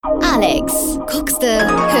Alex, guckste,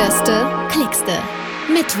 hörste, klickste.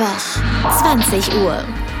 Mittwoch, 20 Uhr.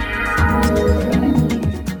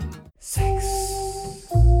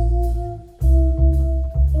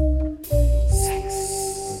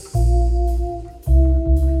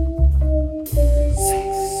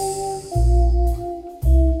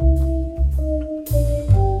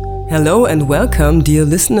 Hello and welcome, dear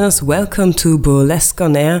listeners. Welcome to Burlesque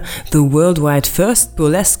on Air, the worldwide first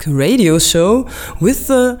burlesque radio show with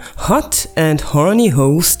the hot and horny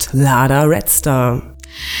host, Lada Redstar.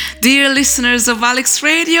 Dear listeners of Alex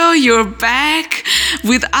Radio, you're back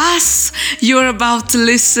with us. You're about to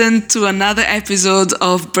listen to another episode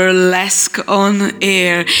of Burlesque on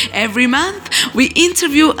Air. Every month, we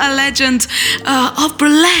interview a legend of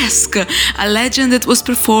burlesque, a legend that was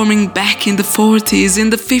performing back in the 40s, in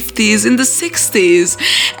the 50s, in the 60s.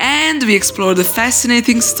 And we explore the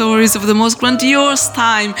fascinating stories of the most grandiose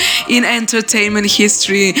time in entertainment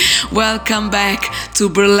history. Welcome back to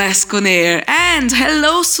Burlesque on Air. And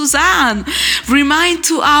hello, Suzanne. Remind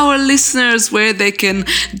to our listeners where they can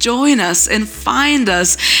join us and find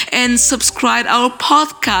us and subscribe our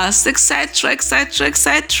podcast, etc., etc.,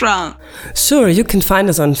 etc. Sure, you can find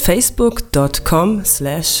us on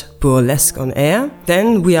facebook.com/burlesque on air.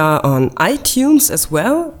 Then we are on iTunes as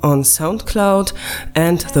well, on SoundCloud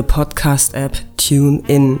and the podcast app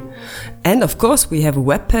TuneIn. And of course, we have a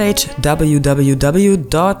webpage,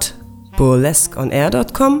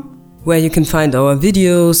 www.burlesqueonair.com, where you can find our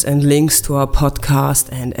videos and links to our podcast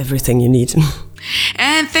and everything you need.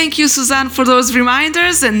 And thank you, Suzanne, for those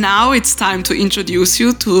reminders. And now it's time to introduce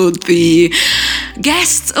you to the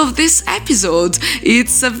guest of this episode.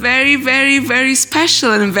 It's a very, very, very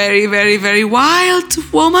special and very, very, very wild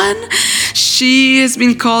woman. She has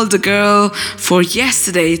been called the girl for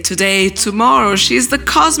yesterday, today, tomorrow. She's the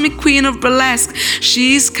cosmic queen of burlesque.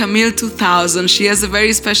 She's Camille 2000. She has a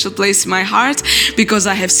very special place in my heart because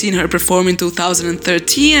I have seen her perform in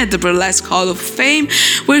 2013 at the Burlesque Hall of Fame,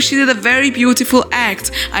 where she did a very beautiful act,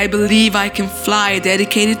 I Believe I Can Fly,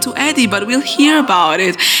 dedicated to Eddie, but we'll hear about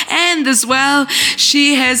it. And as well,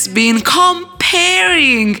 she has been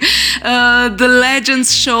comparing the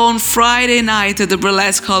Legends show on Friday night at the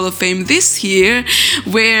Burlesque Hall of Fame this year,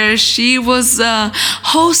 where she was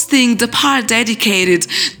hosting the part dedicated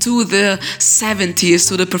to the 70s,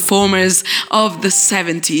 to the performers of the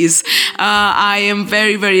 70s. I am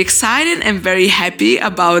very, very excited and very happy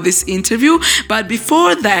about this interview. But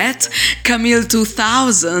before that, Camille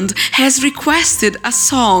 2000 has requested a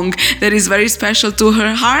song that is very special to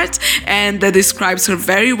her heart and that describes her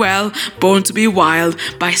very well, Born to be Wild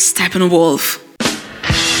by Steppenwolf.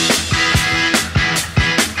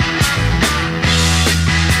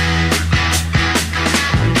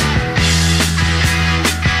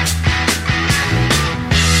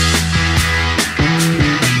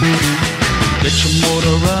 Get your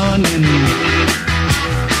motor running,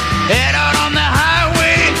 head out on the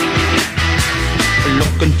highway,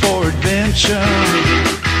 looking for adventure,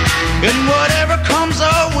 and whatever comes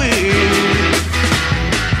our way.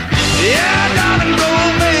 Yeah, darling, go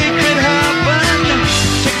make it happen.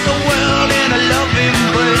 Take the world in a love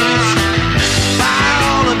embrace. Fire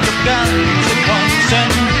all of your guns at once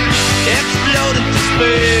and explode into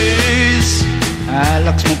space. I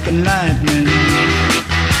like smoking lightning,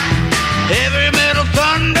 heavy metal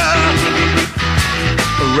thunder,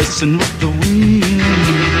 racing with the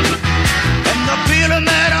wind, and the feeling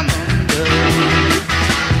that I'm under.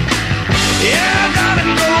 Yeah,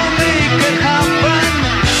 darling, go make it happen.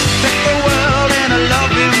 Take the world in a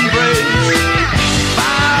love embrace.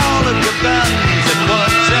 Fire all of your guns at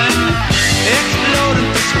once and explode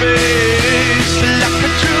into space. Like a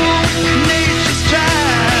true nature's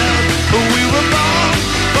child, we were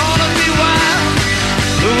born to be wild.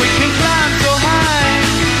 We can climb so high,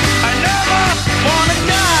 I never wanna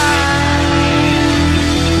die.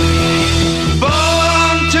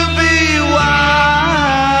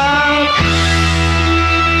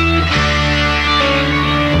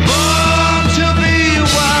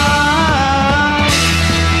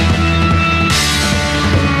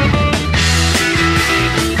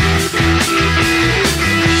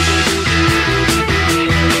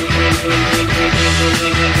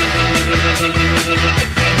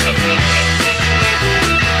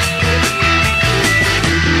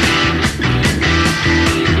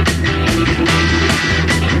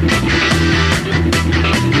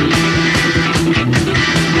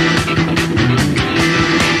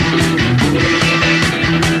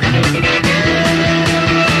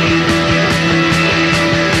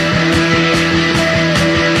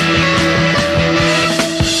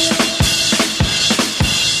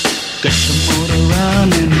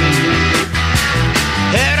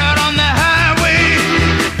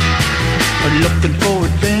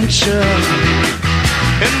 adventure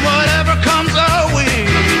and whatever comes our way.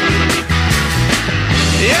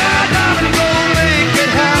 Yeah, darling, go make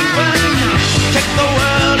it happen. Take the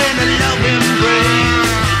world in a love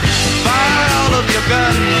embrace. Fire all of your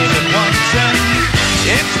guns at once and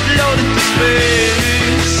explode into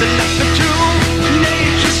space. And like the true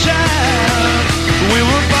nature's child, we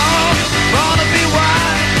were born to be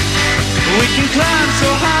wild. We can climb so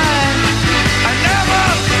high, I never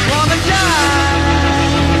wanna die.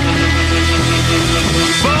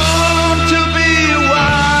 Born to be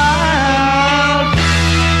wild.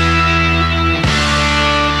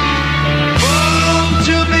 Born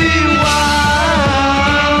to be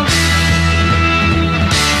wild.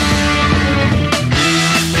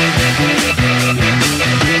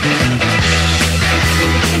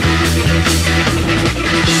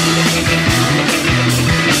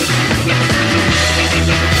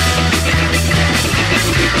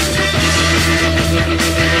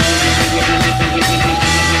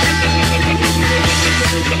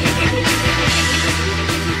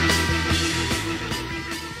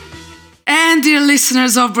 And dear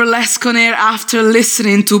listeners of Burlesque on Air, after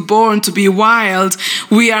listening to Born to be Wild,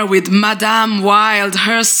 we are with Madame Wild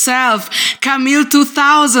herself, Camille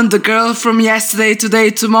 2000, the girl from yesterday, today,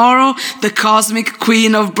 tomorrow, the cosmic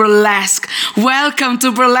queen of burlesque. Welcome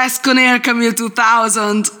to Burlesque on Air, Camille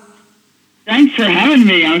 2000. Thanks for having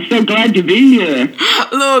me. I'm so glad to be here.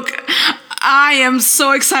 Look, I am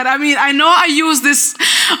so excited. I mean, I know I use this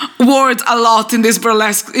word a lot in this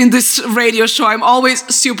burlesque, in this radio show. I'm always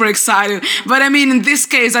super excited. But I mean, in this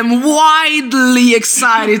case, I'm widely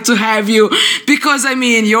excited to have you because, I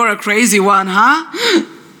mean, you're a crazy one, huh?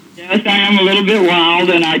 Yes, I am a little bit wild,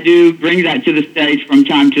 and I do bring that to the stage from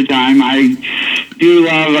time to time. I do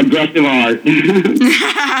love aggressive art.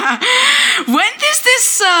 When does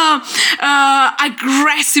this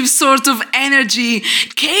aggressive sort of energy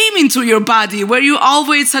came into your body? Were you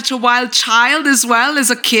always such a wild child as well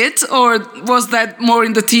as a kid, or was that more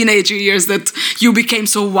in the teenage years that you became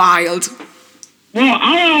so wild? Well,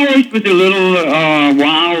 I always was a little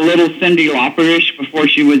wild, little Cyndi Lauper-ish before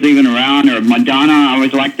she was even around, or Madonna. I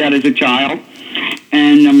was like that as a child.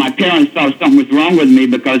 And my parents thought something was wrong with me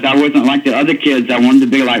because I wasn't like the other kids. I wanted to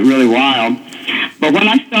be like really wild. But when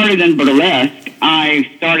I started in burlesque,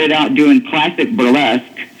 I started out doing classic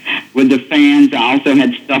burlesque with the fans. I also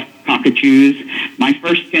had stuffed cockatoos. My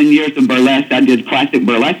first 10 years of burlesque, I did classic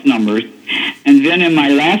burlesque numbers. And then in my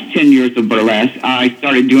last 10 years of burlesque, I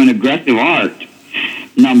started doing aggressive art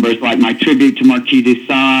numbers, like my tribute to Marquis de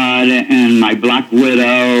Sade and my Black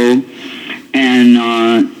Widow and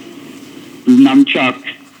Nunchucks,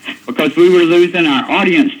 because we were losing our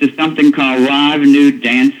audience to something called live nude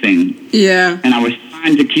dancing. Yeah. And I was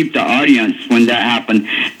trying to keep the audience when that happened.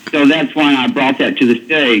 So that's why I brought that to the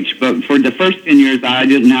stage. But for the first 10 years, I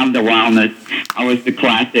didn't have the wildness. I was the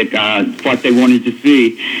classic, what they wanted to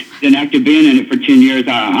see. Then after being in it for 10 years,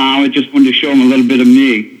 I just wanted to show them a little bit of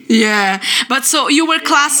me. Yeah, but so you were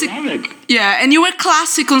classic. I love it. Yeah, and you were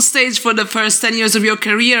classic on stage for the first 10 years of your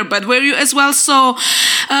career, but were you as well so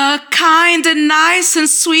kind and nice and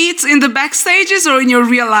sweet in the backstages, or in your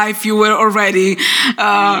real life you were already...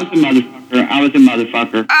 I was a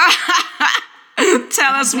motherfucker.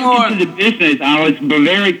 Tell us more. Into the business, I was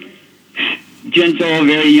very gentle,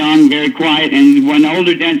 very young, very quiet, and when the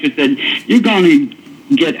older dancers said, "You're going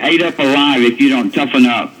to get ate up alive if you don't toughen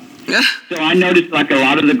up." So I noticed like a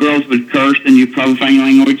lot of the girls would curse and use profane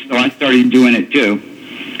language, so I started doing it too.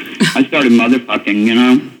 I started motherfucking, you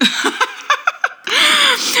know?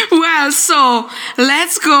 Well, so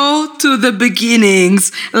let's go to the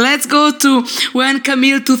beginnings. Let's go to when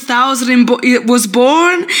Camille 2000 was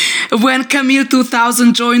born, when Camille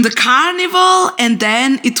 2000 joined the carnival, and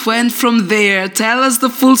then it went from there. Tell us the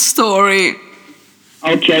full story.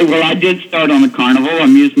 Okay, well, I did start on the carnival,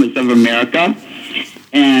 Amusements of America.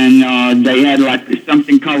 And they had like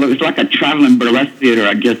something called, it was like a traveling burlesque theater,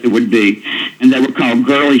 I guess it would be. And they were called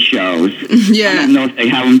girly shows. Yeah. I don't know if they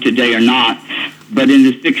have them today or not, but in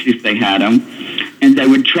the 60s they had them. And they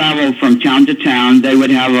would travel from town to town. They would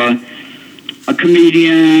have a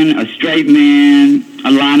comedian, a straight man,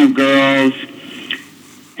 a line of girls.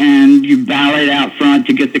 And you ballet out front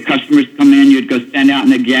to get the customers to come in. You'd go stand out in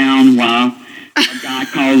the gown while a guy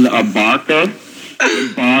called a barker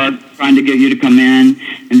would bar trying to get you to come in,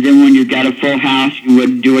 and then when you got a full house, you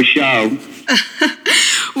would do a show.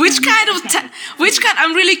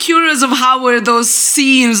 I'm really curious of how were those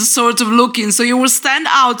scenes sort of looking. So you will stand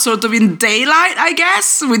out sort of in daylight, I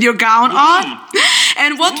guess, with your gown on.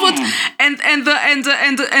 And what would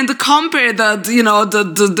and the compare that, you know,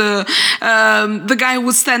 the guy who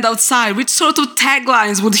would stand outside, which sort of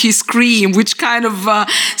taglines would he scream? Which kind of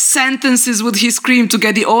sentences would he scream to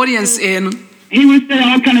get the audience in? He would say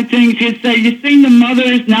all kind of things. He'd say, "You seen the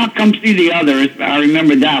mothers, now come see the others." I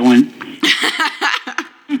remember that one.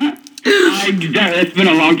 It's been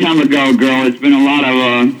a long time ago, girl. It's been a lot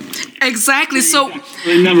of... Exactly, so... I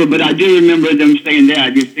remember, but I do remember them saying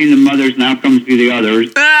that. "You've seen the mothers, now come see the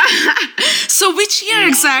others." So which year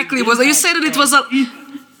exactly was it? You said that it was a...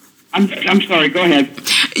 I'm sorry, go ahead.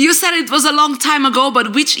 You said it was a long time ago,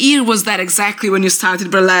 but which year was that exactly when you started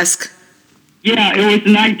burlesque? Yeah, it was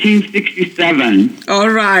 1967.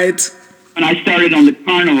 All right. When I started on the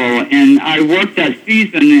carnival, and I worked that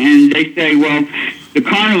season, and they say, well, the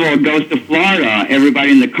carnival goes to Florida,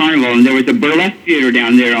 everybody in the carnival, and there was a burlesque theater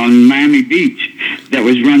down there on Miami Beach that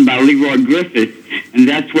was run by Leroy Griffith, and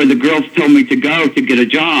that's where the girls told me to go to get a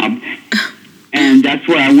job, and that's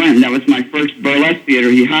where I went. That was my first burlesque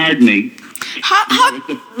theater. He hired me. How? It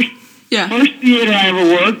was the first theater I ever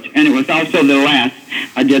worked, and it was also the last.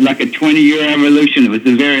 I did like a 20-year evolution. It was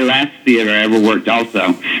the very last theater I ever worked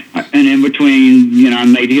also. And in between, you know, I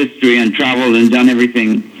made history and traveled and done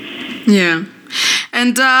everything. Yeah.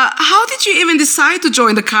 And how did you even decide to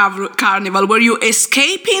join the carnival? Were you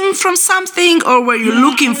escaping from something, or were you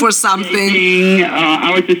looking for something?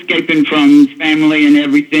 I was escaping from family and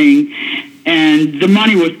everything, and the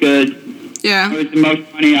money was good. Yeah. It was the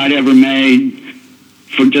most money I'd ever made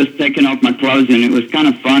for just taking off my clothes, and it was kind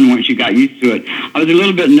of fun once you got used to it. I was a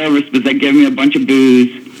little bit nervous, but they gave me a bunch of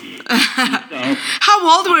booze. So,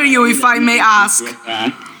 how old were you, if I may ask?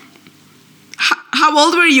 How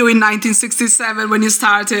old were you in 1967 when you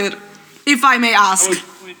started, if I may ask?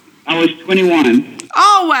 I was 21.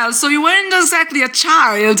 Oh, well, so you weren't exactly a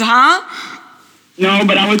child, huh? No,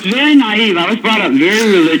 but I was very naive. I was brought up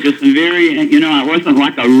very religious and very, you know, I wasn't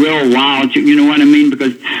like a real wild, you know what I mean?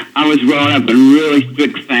 Because I was brought up in a really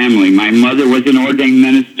strict family. My mother was an ordained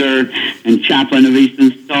minister and chaplain of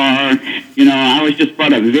Eastern Star. You know, I was just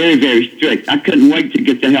brought up very, very strict. I couldn't wait to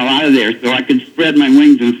get the hell out of there so I could spread my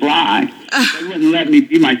wings and fly. They wouldn't let me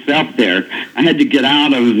be myself there. I had to get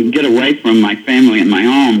away from my family and my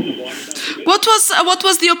home. What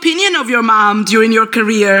was the opinion of your mom during your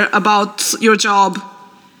career about your job?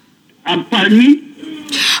 Pardon me?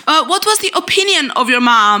 What was the opinion of your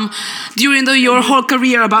mom during your whole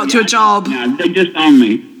career about your job? Yeah, they just owned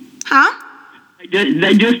me. Huh?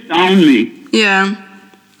 They just owned me. Yeah.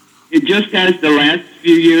 It just has the last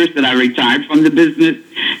few years that I retired from the business,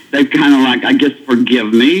 they've kind of like, I guess,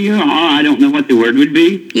 forgive me. I don't know what the word would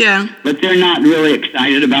be. Yeah. But they're not really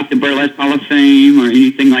excited about the Burlesque Hall of Fame or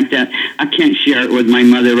anything like that. I can't share it with my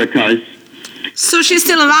mother because... So she's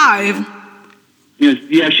still alive? Yes,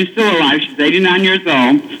 yeah, she's still alive. She's 89 years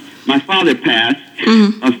old. My father passed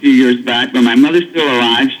a few years back, but my mother's still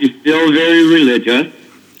alive. She's still very religious.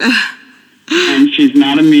 And she's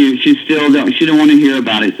not amused. She don't want to hear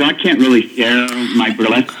about it. So I can't really share my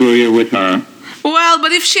burlesque career with her. Well,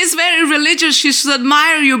 but if she's very religious, she should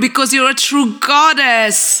admire you because you're a true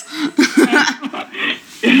goddess.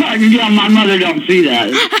 Yeah, my mother don't see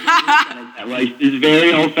that. That way. She's a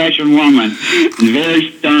very old-fashioned woman, and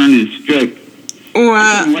very stern and strict. Well,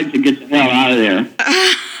 I can't wait to get the hell out of there.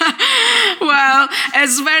 Well,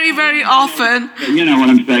 as very, very often... You know what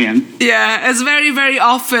I'm saying. Yeah, as very, very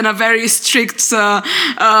often a very strict way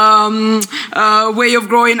of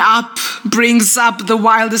growing up brings up the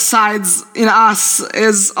wildest sides in us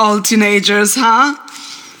as all teenagers, huh?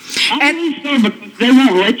 I believe so, because they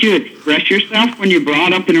won't let you express yourself when you're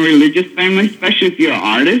brought up in a religious family, especially if you're an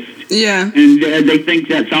artist. Yeah. And they think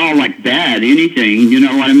that's all like bad, anything, you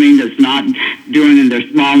know what I mean, that's not doing in their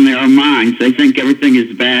small, narrow minds. They think everything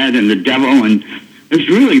is bad and the devil, and it's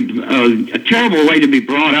really a terrible way to be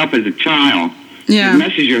brought up as a child. Yeah. It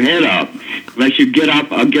messes your head up. Unless you get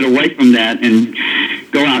away from that and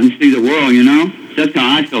go out and see the world, you know? That's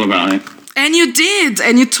how I feel about it. And you did,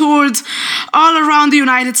 and you toured all around the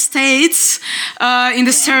United States in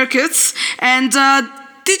the circuits, and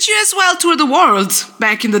did you as well tour the world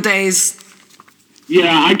back in the days?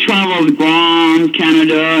 Yeah, I traveled Guam,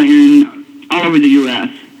 Canada, and all over the U.S.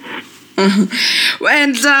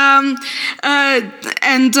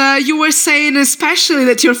 And you were saying especially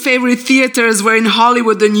that your favorite theaters were in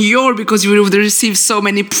Hollywood and New York because you would receive so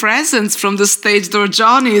many presents from the stage door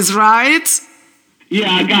Johnnies, right? Yeah,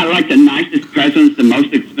 I got like the nicest presents, the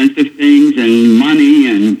most expensive things, and money,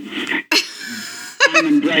 and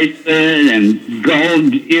diamond bracelet and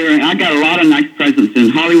gold earring. I got a lot of nice presents in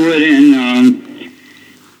Hollywood and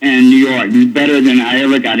New York. It's better than I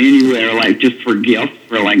ever got anywhere, like just for gifts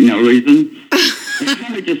for like no reason. It's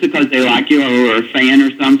probably just because they like you or are a fan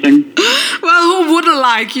or something. Well, who wouldn't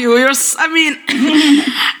like you? You're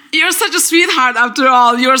such a sweetheart after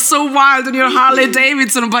all. You're so wild on your Harley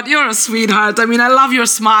Davidson, but you're a sweetheart. I mean, I love your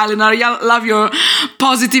smile and I love your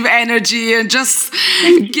positive energy and just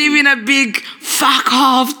giving a big fuck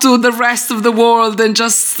off to the rest of the world and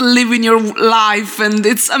just living your life. And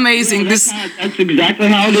it's amazing. Yeah, that's exactly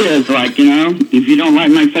how it is. Like, if you don't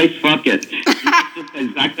like my face, fuck it. That's just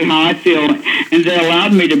exactly how I feel. And they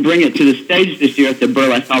allowed me to bring it to the stage this year at the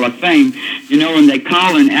Burlesque Hall of Fame. When they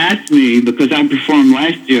call and ask me, because I performed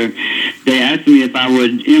last year, they asked me if I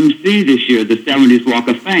would MC this year, the 70s Walk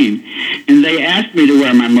of Fame. And they asked me to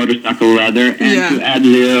wear my motorcycle leather and to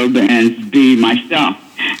ad-lib and be myself.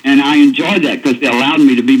 And I enjoyed that because they allowed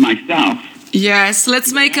me to be myself. Yes,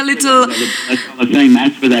 let's make a little... That's all the same.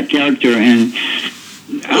 Asked for that character, and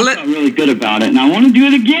I felt really good about it, and I want to do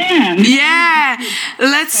it again. Yeah,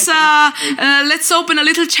 let's open a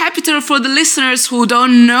little chapter for the listeners who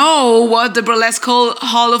don't know what the Burlesque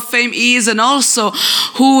Hall of Fame is, and also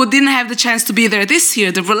who didn't have the chance to be there this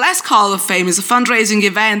year. The Burlesque Hall of Fame is a fundraising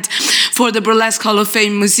event for the Burlesque Hall of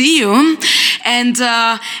Fame Museum, and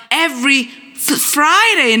every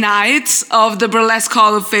Friday night of the Burlesque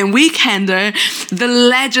Hall of Fame Weekender, the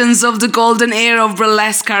legends of the golden era of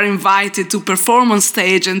burlesque are invited to perform on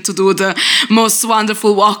stage and to do the most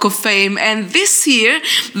wonderful Walk of Fame. And this year,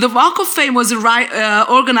 the Walk of Fame was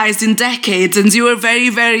organized in decades, and you were very,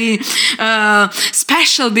 very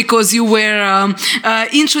special because you were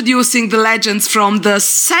introducing the legends from the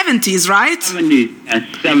 70s, right?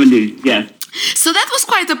 70s, yes. So that was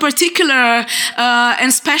quite a particular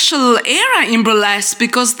and special era in burlesque,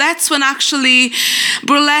 because that's when actually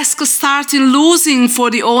burlesque started losing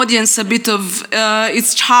for the audience a bit of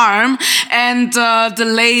its charm, and the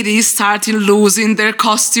ladies started losing their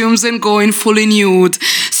costumes and going fully nude.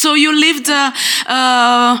 So you lived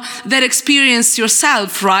that experience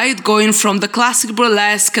yourself, right? Going from the classic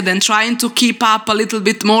burlesque, then trying to keep up a little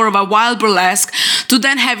bit more of a wild burlesque, to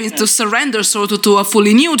then having to surrender sort of to a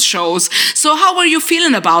fully nude shows. So how are you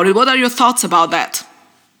feeling about it? What are your thoughts about that?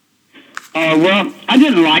 Well, I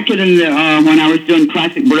didn't like it when I was doing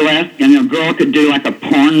classic burlesque, and a girl could do like a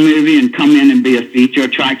porn movie and come in and be a feature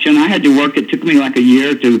attraction. I had to work. It took me like a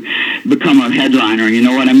year to become a headliner. You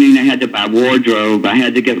know what I mean? I had to buy wardrobe. I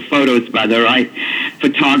had to get photos by the right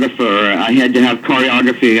photographer. I had to have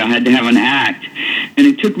choreography. I had to have an act. And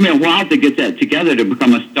it took me a while to get that together to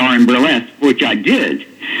become a star in burlesque, which I did,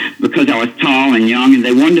 because I was tall and young, and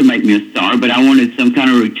they wanted to make me a star, but I wanted some kind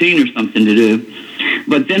of routine or something to do.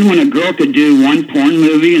 But then when a girl could do one porn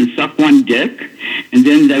movie and suck one dick, and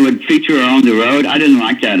then they would feature her on the road, I didn't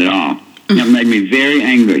like that at all. That made me very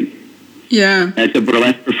angry. Yeah. As a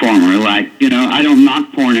burlesque performer, I don't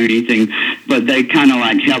knock porn or anything, but they kind of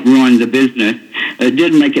help ruin the business. It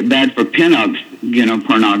did make it bad for pinups,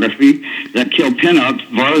 pornography. That killed pinups.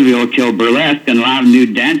 Vaudeville killed burlesque, and live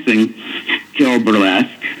nude dancing killed burlesque.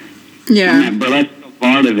 Yeah. Burlesque killed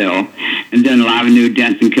vaudeville, and then live nude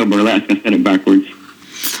dancing killed burlesque. I said it backwards.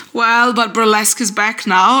 Well, but burlesque is back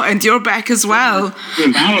now, and you're back as well.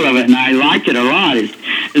 Revival of it, and I like it a lot.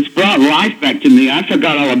 It's brought life back to me. I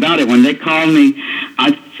forgot all about it. When they called me,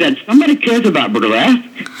 I said, somebody cares about burlesque.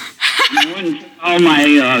 And I went and took all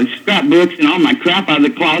my scrapbooks and all my crap out of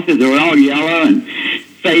the closet. They were all yellow and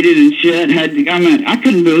faded and shit. I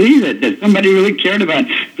couldn't believe it, that somebody really cared about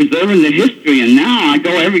preserving the history. And now I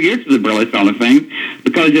go every year to the Burlesque Hall of Fame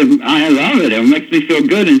because I love it. It makes me feel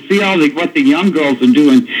good, and see what the young girls are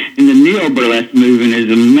doing in the neo-burlesque movement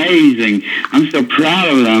is amazing. I'm so proud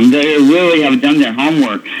of them. They really have done their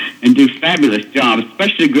homework and do fabulous jobs,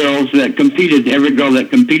 especially girls that competed. Every girl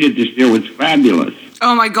that competed this year was fabulous.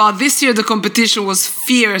 Oh my God, this year the competition was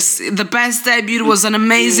fierce. The best debut was an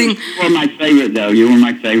amazing... You were my favorite, though. You were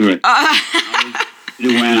my favorite.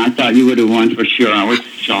 I thought you would have won for sure. I was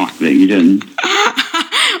shocked that you didn't.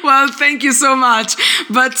 Well, thank you so much.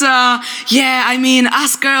 But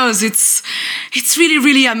us girls, it's really,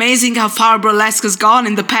 really amazing how far burlesque has gone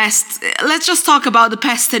in the past. Let's just talk about the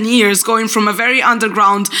past 10 years, going from a very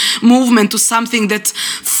underground movement to something that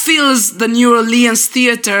fills the New Orleans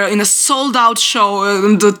theater in a sold-out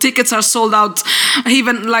show. The tickets are sold out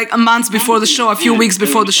even like a month before the show, a few weeks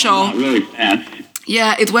before the show. Really fast.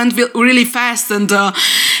 Yeah, it went really fast, and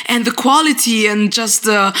the quality and just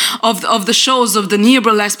of the shows of the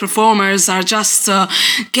neo-burlesque performers are just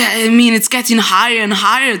it's getting higher and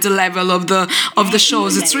higher, the level of the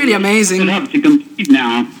shows. It's really amazing. Up to compete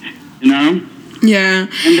now, Yeah.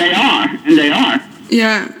 And they are.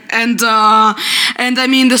 Yeah, and I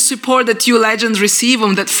mean the support that you legends receive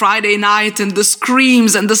on that Friday night, and the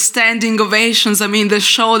screams and the standing ovations. I mean, they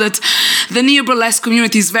show that the Neo Burlesque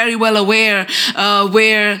community is very well aware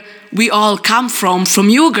where we all come from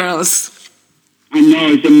you girls. I know,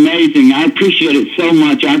 it's amazing. I appreciate it so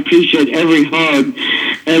much. I appreciate every hug,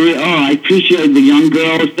 I appreciate the young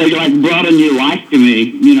girls. They like brought a new life to me,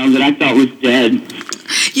 you know, that I thought was dead.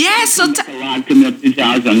 Yeah, so a lot to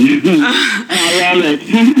 2000. I love it.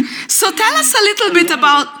 So tell us a little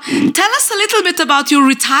bit about your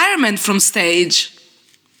retirement from stage.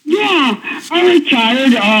 Yeah, I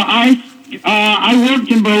retired. I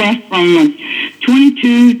worked in burlesque from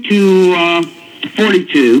 22 to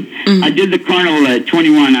 42. Mm-hmm. I did the carnival at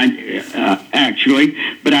 21, actually,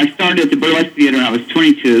 but I started at the burlesque theater when I was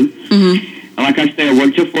 22. Mm-hmm. Like I say, I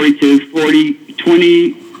worked till 42,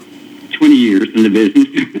 20 years in the business.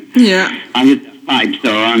 Yeah. I hit the pipe,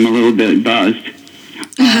 so I'm a little bit buzzed.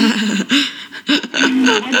 What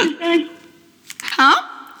did you say? Huh?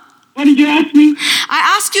 What did you ask me? I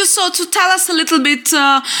asked you to tell us a little bit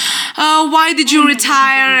why did you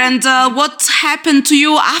retire and what happened to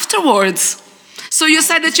you afterwards. So you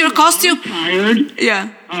said that your costume... Retired.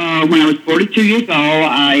 Yeah. When I was 42 years old,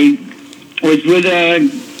 I was with a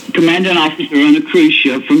commanding officer on a cruise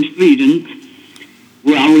ship from Sweden.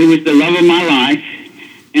 Well, he was the love of my life,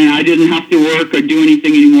 and I didn't have to work or do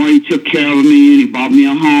anything anymore. He took care of me, and he bought me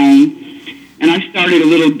a home. And I started a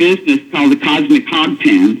little business called the Cosmic Hog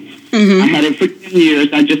Pen. Mm-hmm. I had it for 10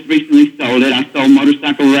 years. I just recently sold it. I sold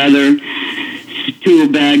motorcycle leather, tool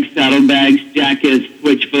bags, saddle bags, jackets,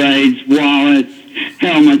 switchblades, wallets,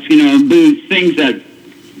 helmets, boots, things that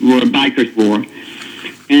were bikers wore.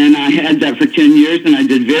 And I had that for 10 years, and I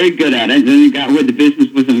did very good at it. Then it got where the business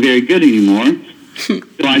wasn't very good anymore. So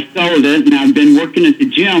I sold it, and I've been working at the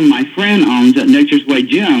gym my friend owns at Nature's Way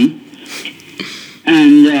Gym.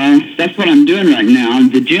 And that's what I'm doing right now.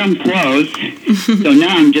 The gym closed, so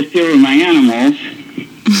now I'm just here with my animals,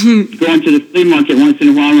 going to the flea market once in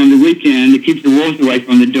a while on the weekend to keep the wolves away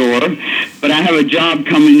from the door. But I have a job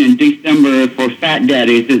coming in December for Fat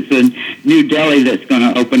Daddies. It's a new deli that's going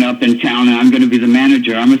to open up in town, and I'm going to be the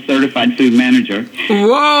manager. I'm a certified food manager.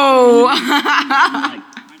 Whoa!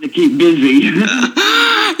 To keep busy.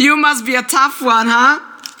 You must be a tough one, huh?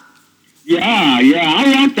 Yeah. I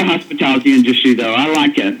like the hospitality industry, though. I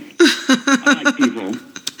like it. I like people.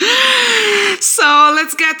 So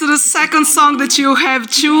let's get to the second song that you have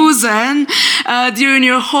chosen. During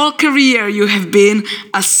your whole career, you have been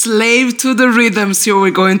a slave to the rhythm. So we're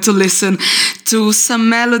going to listen to some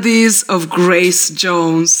melodies of Grace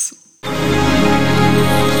Jones.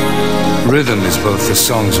 Rhythm is both the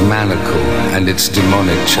song's manacle and its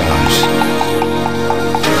demonic charge.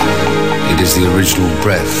 It is the original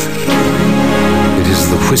breath. It is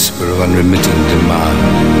the whisper of unremitting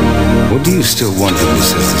demand. What do you still want of me,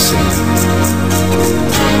 says the singer?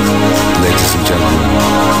 Ladies and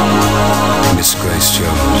gentlemen, Miss Grace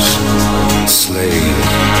Jones, slave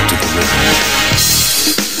to the rhythm.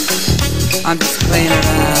 I'm just playing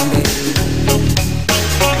around, baby.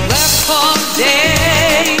 Work for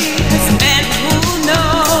days, men who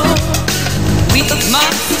know we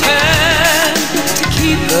must turn to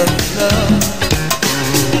keep the flow.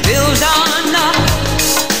 Build on up,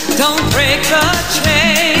 don't break the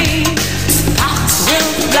chain. Sparks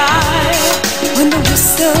will fly when the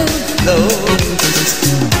whistle blows.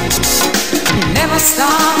 Never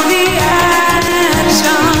stop the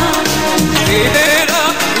action. Give it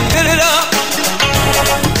up, get it up.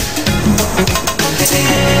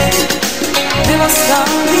 Never stop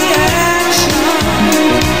the action.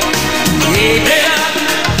 Keep it up.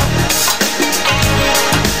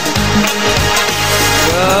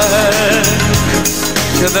 Work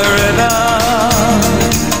to the rhythm.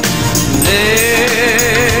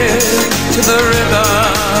 Live to the rhythm.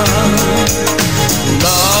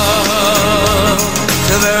 Love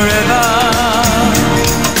to the rhythm.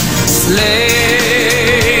 Slave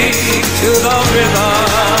to the rhythm.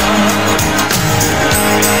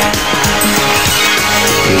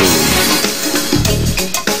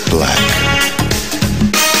 Black.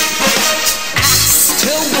 Axe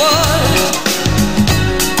to wood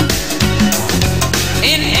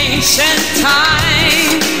in ancient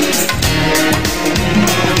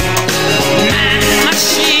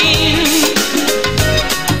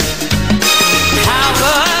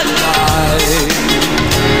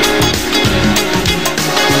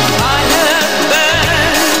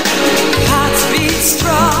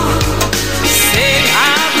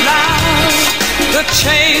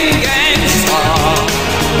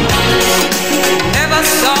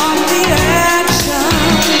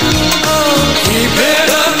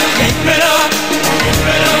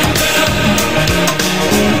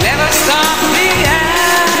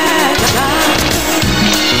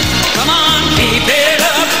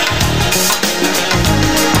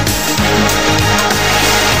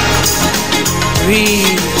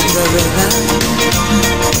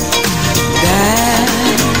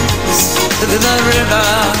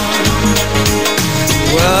rhythm.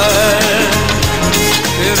 Work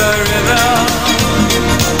to the rhythm.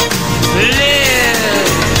 Live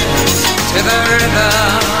to the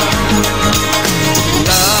rhythm.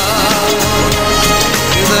 Love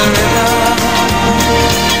to the rhythm.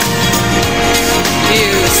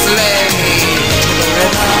 You slave to the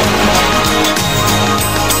rhythm.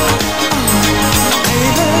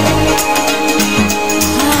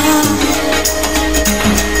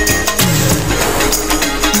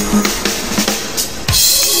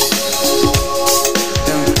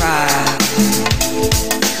 Don't cry,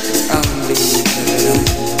 only the rhythm.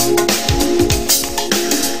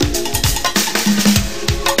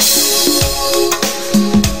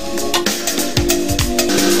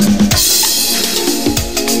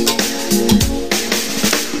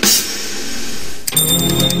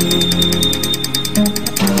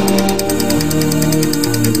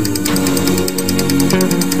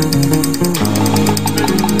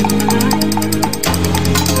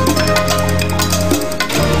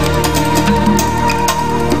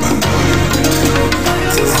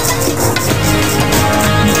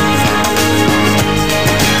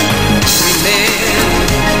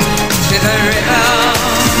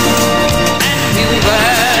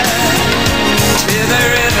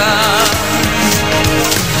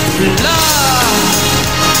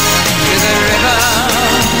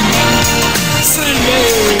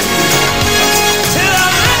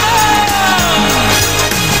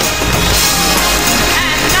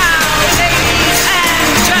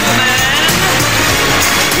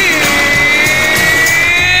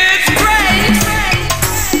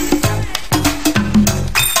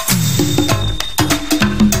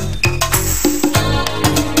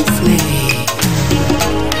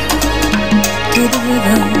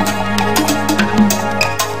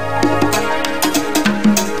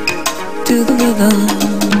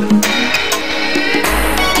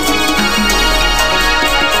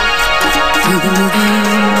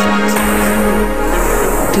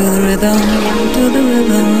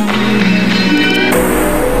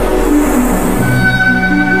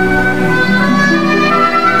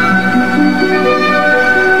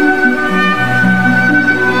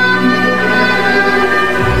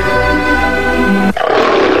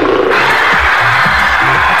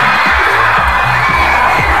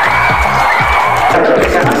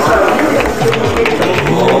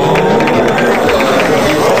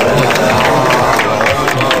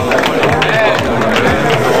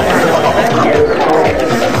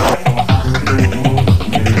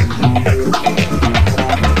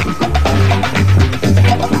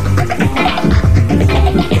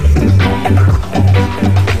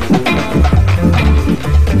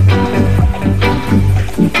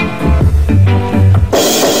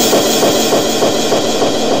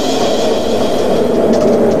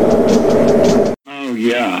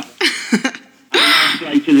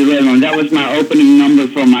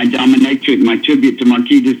 My tribute to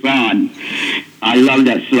Marquis de Sade. I love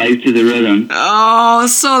that Slave to the Rhythm. Oh,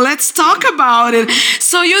 so let's talk about it.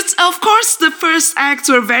 So you, of course, the first acts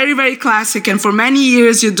were very, very classic, and for many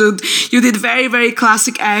years you did very, very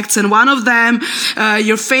classic acts, and one of them,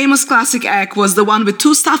 your famous classic act, was the one with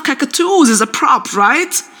two stuffed cockatoos as a prop,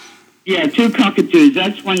 right? Yeah, two cockatoos.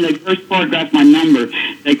 That's when they first choreographed my number.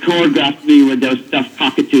 They choreographed me with those stuffed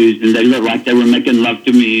cockatoos, and they looked like they were making love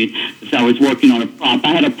to me as I was working on a prop. I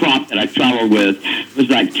had a prop that I traveled with. It was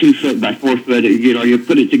like 2 foot by 4 foot. You know, you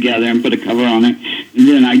put it together and put a cover on it. And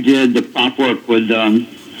then I did the prop work with the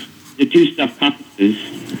two stuffed cockatoos.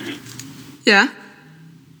 Yeah?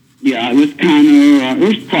 Yeah, it was kind of, it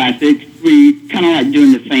was classic. We kind of like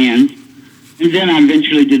doing the fans. And then I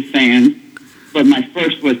eventually did fans. But my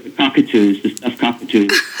first was the cockatoos, the stuffed cockatoos.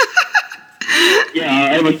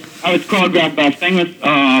 Yeah, I was choreographed by a famous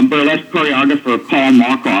burlesque choreographer, Paul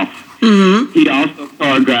Markoff. Mm-hmm. He also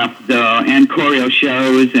choreographed and choreo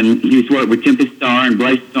shows, and he's worked with Tempest Star and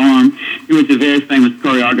Blaze Storm. He was a very famous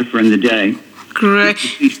choreographer in the day. Correct.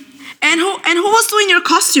 And who was doing your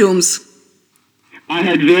costumes? I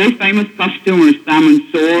had very famous costumers. Simon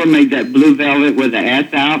Sora made that blue velvet with the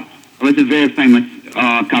ass out. I was a very famous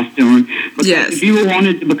costumer. Because yes. If you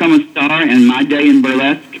wanted to become a star in my day in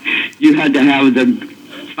burlesque, you had to have the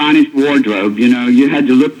finest wardrobe. You know, you had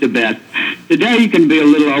to look the best. Today you can be a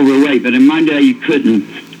little overweight, but in my day you couldn't.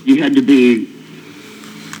 You had to be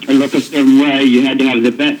look a certain way. You had to have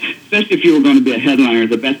the best, especially if you were going to be a headliner,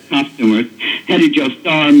 the best costumers. Hetty Jo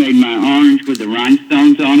Star made my orange with the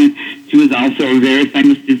rhinestones on it. She was also a very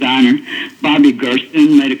famous designer. Bobby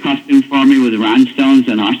Gersten made a costume for me with rhinestones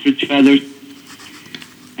and ostrich feathers.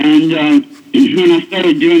 And when I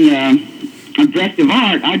started doing aggressive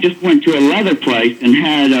art, I just went to a leather place and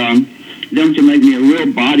had them to make me a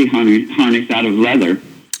real body harness out of leather.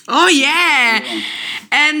 Oh yeah.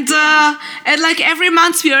 And like every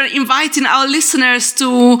month we are inviting our listeners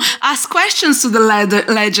to ask questions to the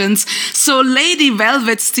legends. So Lady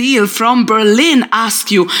Velvet Steel from Berlin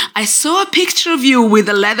asks you, I saw a picture of you with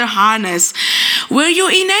a leather harness. Were you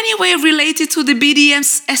in any way related to the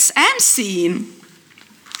BDSM scene?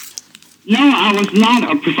 No, I was not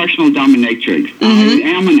a professional dominatrix. I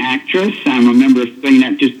am an actress. I'm a member of Screen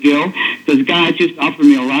Actors Guild. Those guys just offered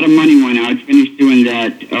me a lot of money when I was finished doing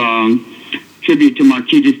that tribute to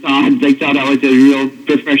Marquis de Sade. They thought I was a real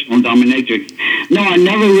professional dominatrix. No, I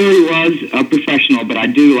never really was a professional, but I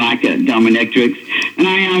do like it, dominatrix. And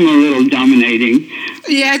I am a little dominating.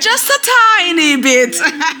 Yeah, just a tiny bit.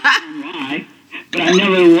 Why? But I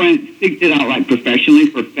never seeked it out like professionally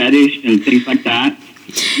for fetish and things like that.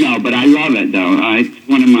 No, but I love it, though. It's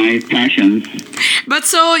one of my passions. But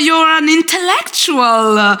so you're an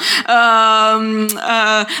intellectual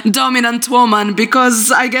dominant woman,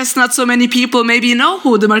 because I guess not so many people maybe know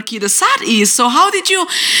who the Marquis de Sade is. So how did you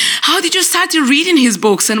start reading his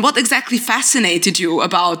books, and what exactly fascinated you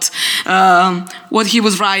about what he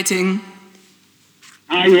was writing?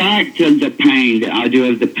 I liked the pain, the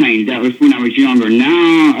idea of the pain. That was when I was younger.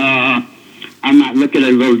 Now, I might look at it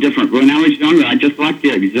a little different. When I was younger, I just liked the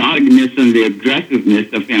exoticness and the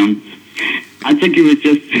aggressiveness of him. I think he was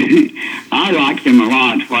just, I liked him a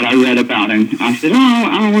lot, what I read about him. I said,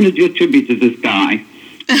 I want to do a tribute to this guy.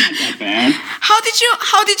 Not that bad.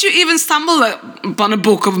 How did you even stumble upon a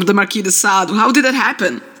book of the Marquis de Sade? How did that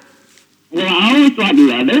happen? Well, I always liked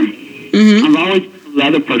leather. I've always been a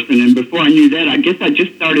leather person, and before I knew that, I guess I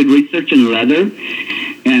just started researching leather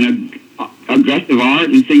and aggressive art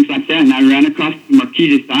and things like that, and I ran across the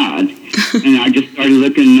Marquis de Sade, and I just started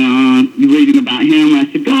reading about him. I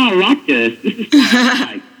said, I like this. This is what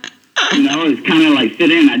I like. It's kind of like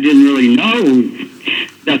sitting. I didn't really know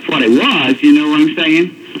that's what it was. You know what I'm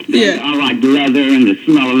saying? Yeah. I like leather and the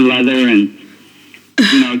smell of leather, and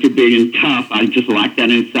to being tough. I just like that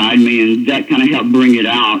inside me, and that kind of helped bring it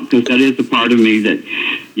out, because that is a part of me that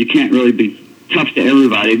you can't really be tough to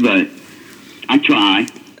everybody, but I try.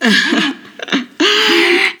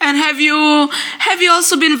 And have you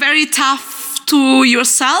also been very tough to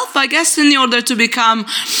yourself, I guess, in order to become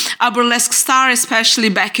a burlesque star, especially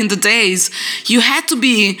back in the days? You had to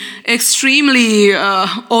be extremely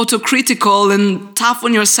autocritical and tough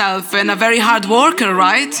on yourself, and a very hard worker,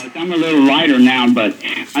 right? I'm a little lighter now, but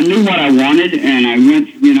I knew what I wanted, and I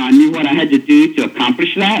knew what I had to do to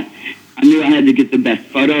accomplish that. I knew I had to get the best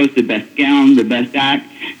photos, the best gown, the best act.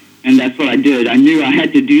 And that's what I did. I knew I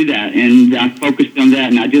had to do that, and I focused on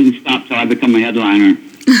that, and I didn't stop till I became a headliner.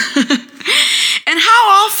 And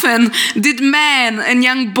how often did men and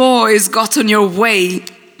young boys got on your way?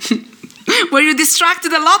 Were you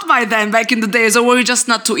distracted a lot by them back in the days, or were you just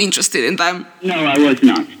not too interested in them? No, I was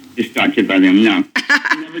not distracted by them, no.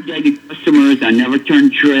 I never dated customers. I never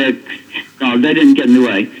turned tricks. No, they didn't get in the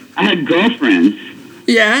way. I had girlfriends.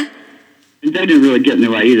 Yeah? And they didn't really get in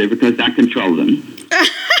the way either, because I controlled them.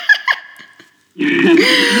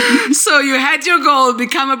 So you had your goal,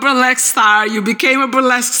 become a burlesque star. You became a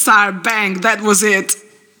burlesque star. Bang, that was it.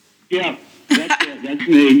 Yeah, that's it. That's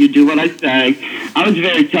me. You do what I say. I was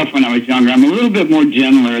very tough when I was younger. I'm a little bit more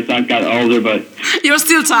gentler as I've got older, but... You're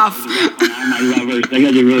still tough. All my lovers, they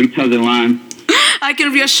had to really toe the line. I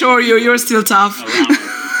can reassure you, you're still tough.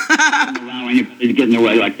 I don't allow anybody to get in the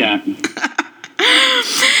way like that.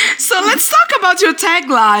 So let's talk about your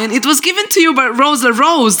tagline. It was given to you by Rosa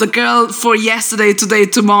Rose, the girl for Yesterday, Today,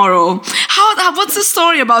 Tomorrow. What's the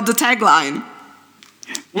story about the tagline?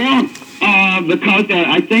 Well, because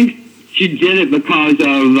I think she did it because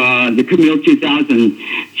of the Camille 2000.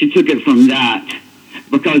 She took it from that.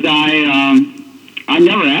 Because I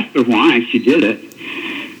never asked her why she did it.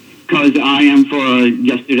 Because I am for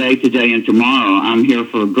Yesterday, Today, and Tomorrow. I'm here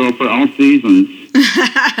for a girl for all seasons.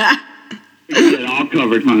 We get it all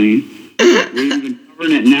covered, honey. We're even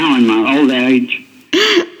covering it now in my old age.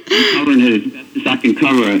 I'm covering it as best as I can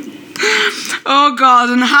cover it. Oh, God,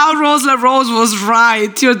 and how Rosa Rose was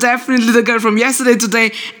right. You're definitely the girl from Yesterday,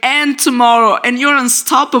 Today, and Tomorrow, and you're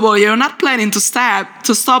unstoppable. You're not planning to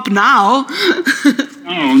stop now.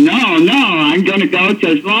 No. I'm going to go to,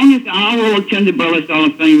 as long as I will attend the Burlesque Hall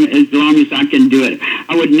of Fame, as long as I can do it.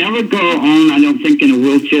 I would never go on, I don't think, in a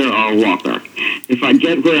wheelchair or a walker. If I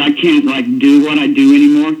get where I can't, do what I do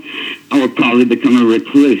anymore, I would probably become a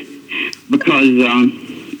recluse. Because,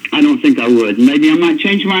 I don't think I would. Maybe I might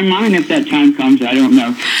change my mind if that time comes. I don't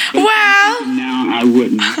know. But well, now I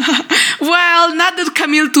wouldn't. Well, not that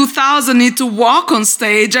Camille 2000 need to walk on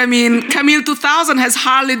stage. I mean, Camille 2000 has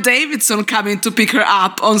Harley Davidson coming to pick her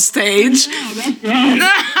up on stage. Oh, that's right.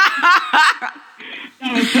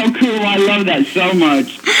 That was so cool. I love that so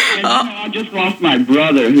much. And I just lost my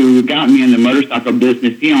brother who got me in the motorcycle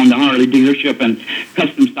business. He owned a Harley dealership and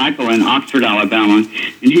custom cycle in Oxford, Alabama. And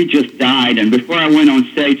he just died. And before I went on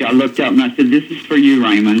stage, I looked up and I said, "This is for you,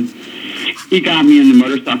 Raymond." He got me in the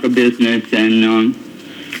motorcycle business, and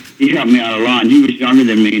he helped me out a lot. And he was younger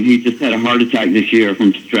than me, and he just had a heart attack this year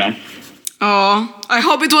from stress. Oh, I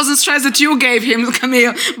hope it wasn't stress that you gave him,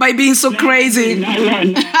 Camille, by being so crazy. No,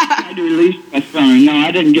 I tried to release stress from him. No, I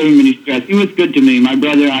didn't give him any stress. He was good to me. My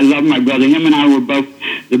brother, I love my brother. Him and I were both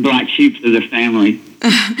the black sheep of the family.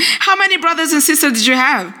 How many brothers and sisters did you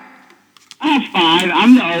have? I have 5.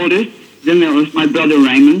 I'm the oldest. Then there was my brother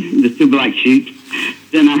Raymond, the 2 black sheep.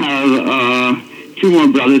 Then I have 2 more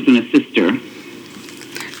brothers and a sister.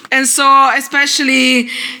 And so, especially,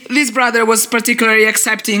 this brother was particularly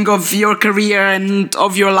accepting of your career and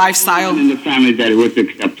of your lifestyle. In the family that was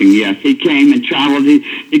accepting, yes. He came and traveled.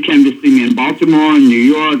 He came to see me in Baltimore and New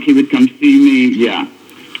York. He would come see me. Yeah.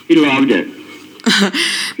 He loved it.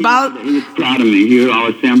 He was proud of me. He would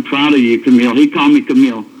always say, "I'm proud of you, Camille." He called me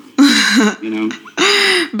Camille. You know.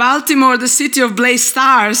 Baltimore, the city of Blaze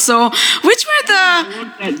Stars. So, which were the...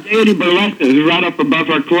 That Deity Burlesque is right up above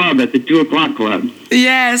our club at the 2 o'clock club.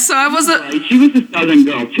 Yeah, so I was... She was a Southern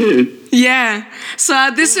girl, too. Yeah,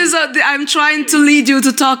 so this is I'm trying to lead you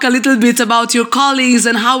to talk a little bit about your colleagues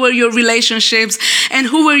and how were your relationships and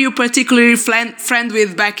who were you particularly friend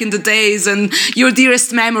with back in the days and your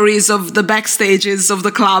dearest memories of the backstages of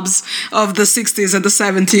the clubs of the 60s and the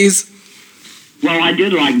 70s. Well, I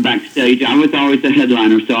did like backstage. I was always a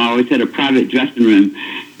headliner, so I always had a private dressing room.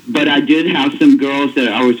 But I did have some girls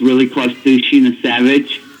that I was really close to. Sheena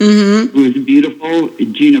Savage, who was beautiful.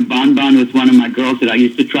 Gina Bonbon was one of my girls that I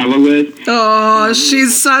used to travel with. Oh,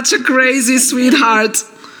 she's such a crazy sweetheart.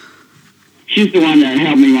 She's the one that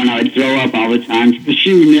helped me when I would throw up all the time. But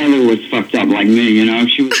she never was fucked up like me, you know.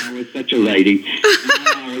 She was always such a lady. And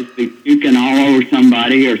I'd always be puking all over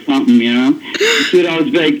somebody or something, you know. She would always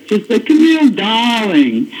be like, just like, "Camille,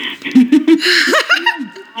 darling."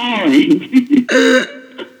 Darling.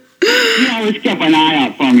 She always kept an eye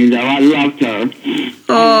out for me, though. I loved her.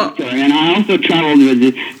 And I also traveled with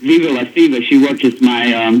Viva La Fiva. She worked as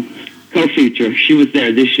my co-feature. She was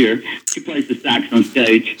there this year. She plays the sax on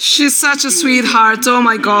stage. She's such a sweetheart. Oh,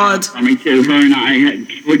 my God. For me, too. Her and I,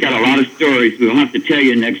 we got a lot of stories we'll have to tell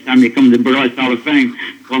you next time you come to the Burlesque Hall of Fame.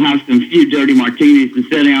 We'll have some few dirty martinis and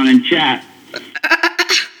sit down and chat.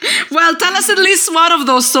 Well, tell us at least one of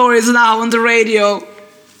those stories now on the radio.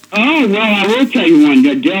 Oh, well, I will tell you one.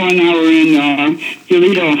 Dell and I were in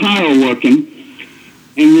Toledo, Ohio working,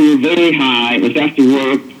 and we were very high. It was after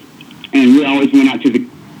work, and we always went out to the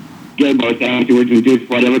gay bars afterwards and did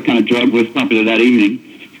whatever kind of drug was popular that evening.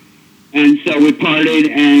 And so we partied,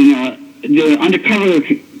 and the undercover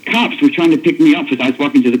cops were trying to pick me up as I was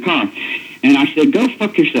walking to the car. And I said, "Go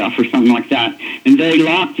fuck yourself," or something like that. And they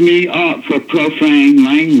locked me up for profane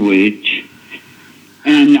language.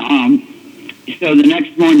 And so the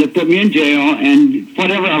next morning they put me in jail, and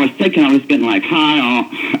whatever I was taking, I was getting like high,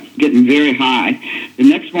 getting very high. The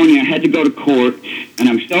next morning I had to go to court, and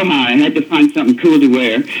I'm so high, I had to find something cool to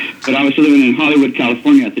wear. But I was living in Hollywood,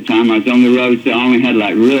 California at the time. I was on the road, so I only had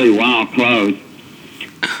like really wild clothes.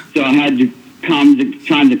 So I had to find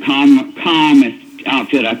the calmest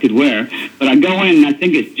outfit I could wear. But I go in, and I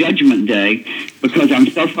think it's Judgment Day, because I'm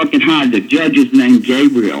so fucking high. The judge is named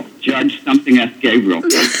Gabriel. Judge something S. Gabriel.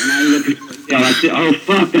 And I look at Adele, I said, "Oh,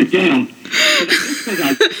 fuck, Adele." Because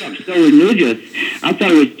I was so religious, I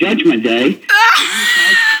thought it was Judgment Day.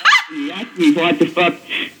 And he asked me what the fuck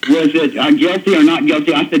was it, guilty or not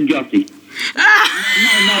guilty? I said guilty.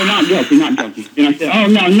 No, not guilty, not guilty. And I said, "Oh,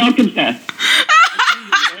 no confess."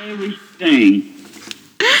 Everything.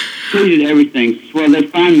 Treated everything. Well, they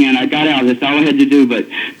found me, and I got out. That's all I had to do, but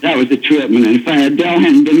that was a trip. And if Adele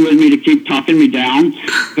hadn't been with me to keep talking me down,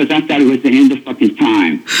 because I thought it was the end of fucking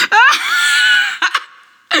time.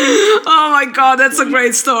 Oh my God, that's a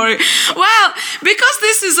great story. Well, because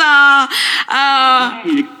this is No,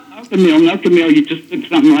 Camille, you just took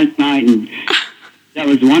something last night, and that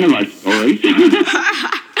was one of our stories.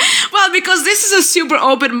 Well, because this is a super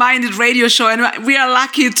open-minded radio show, and we are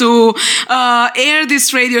lucky to air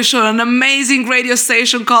this radio show on an amazing radio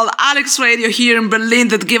station called Alex Radio here in Berlin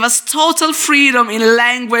that give us total freedom in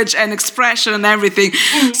language and expression and everything.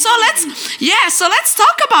 So let's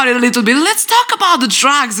talk about it a little bit. Let's talk about the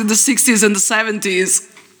drugs in the 60s and the 70s.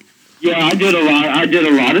 Yeah, I did a lot. I did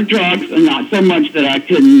a lot of drugs, and not so much that I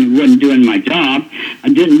wasn't doing my job. I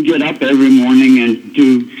didn't get up every morning and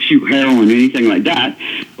shoot heroin or anything like that.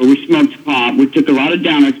 But we smoked pot. We took a lot of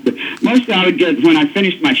downers. But mostly, I would get when I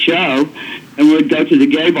finished my show, and we'd go to the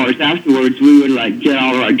gay bars afterwards. We would like get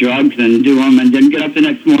all of our drugs and do them, and then get up the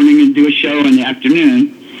next morning and do a show in the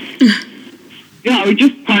afternoon. Yeah, it was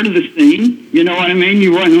just part of the scene. You know what I mean?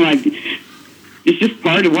 You wasn't like. It's just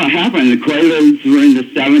part of what happened. The Quaaludes were in the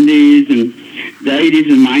 70s and the 80s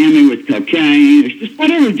in Miami with cocaine. It's just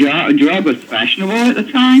whatever drug was fashionable at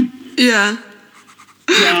the time. Yeah.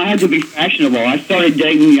 Yeah, I had to be fashionable. I started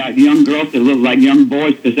dating young girls that looked like young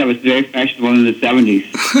boys because that was very fashionable in the 70s.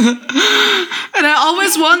 And I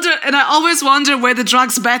always wonder were the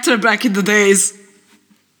drugs better back in the days?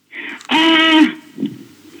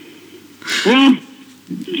 Well,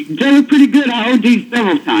 they were pretty good. I OD'd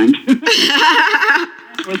several times.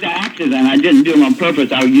 It was an accident. I didn't do them on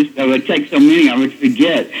purpose. I would take so many I would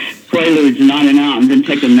forget. Quaaludes, nodding out, and then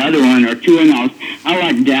take another one or two. And I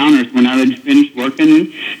like downers when I would finish working.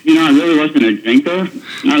 And, I really wasn't a drinker.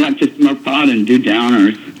 I like to smoke pot and do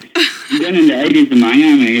downers. And then in the 80s in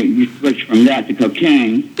Miami, you switched from that to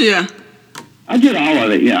cocaine. Yeah. I did all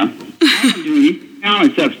of it, yeah. I don't do anything now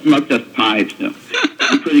except smoke those pipes. So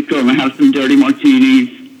I'm pretty cool. I have some dirty martinis.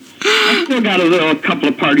 I still got a couple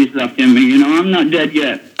of parties left in me, I'm not dead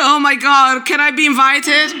yet. Oh my God, can I be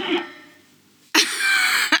invited?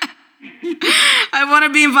 I want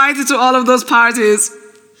to be invited to all of those parties.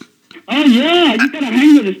 Oh yeah, you gotta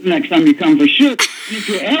hang with us next time you come for sure. And if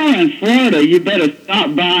you're ever in Florida, you better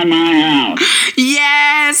stop by my house.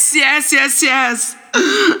 Yes. I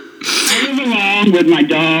live along with my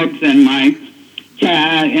dogs and my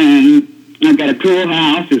cat, and I've got a cool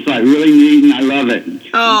house. It's like really neat, and I love it.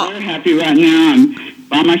 Oh. I'm very happy right now. I'm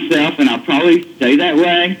by myself, and I'll probably stay that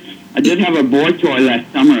way. I did have a boy toy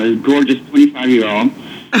last summer, a gorgeous 25-year-old.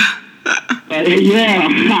 But yeah,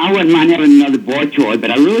 I wouldn't mind having another boy toy,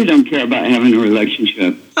 but I really don't care about having a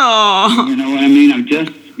relationship. Oh. You know what I mean? I'm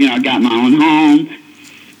just, I got my own home.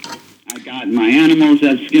 I got my animals.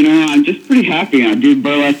 I'm just pretty happy. I do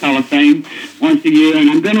Burlesque Hall of Fame once a year, and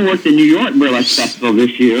I'm going to work the New York Burlesque Festival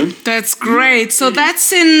this year. That's great. So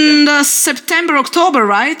that's in September, October,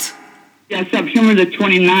 right? Yeah, September the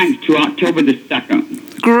 29th to October the 2nd.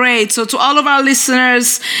 Great. So to all of our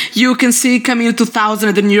listeners, you can see Camille 2000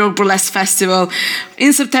 at the New York Burlesque Festival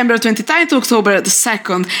in September 29th to October the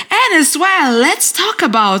 2nd. And as well, let's talk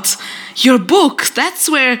about your book. That's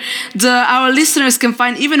where our listeners can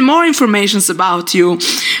find even more information about you.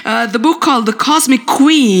 The book called The Cosmic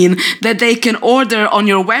Queen that they can order on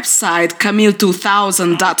your website,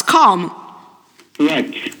 camille2000.com.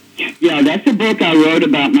 Correct. Yeah, that's a book I wrote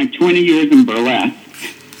about my 20 years in burlesque.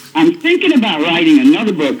 I'm thinking about writing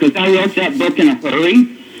another book because I wrote that book in a hurry.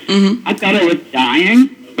 Mm-hmm. I thought I was dying,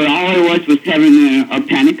 but all I was having a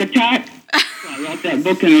panic attack. So I wrote that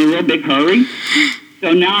book in a real big hurry.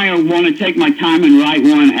 So now I want to take my time and write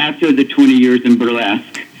one after the 20 years in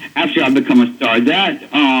burlesque, after I become a star. That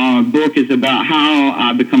book is about how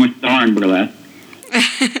I become a star in burlesque.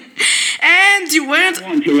 And you weren't... I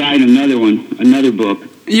want to write another book.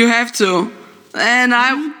 You have to. And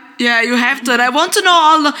you have to. And I want to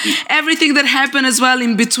know everything that happened as well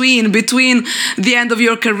in between the end of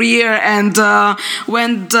your career and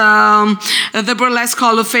when the Burlesque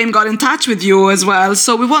Hall of Fame got in touch with you as well.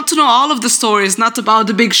 So we want to know all of the stories, not about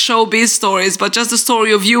the big showbiz stories, but just the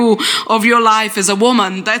story of you, of your life as a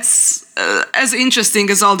woman. That's as interesting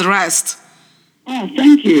as all the rest. Oh,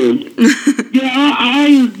 thank you.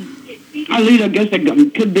 I lead, I guess,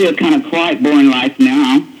 it could be a kind of quiet, boring life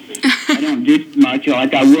now. I don't do too much.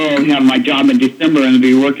 Like I will have my job in December and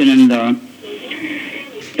be working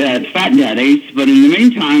at Fat Daddy's. But in the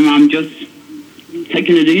meantime, I'm just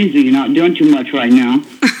taking it easy, not doing too much right now.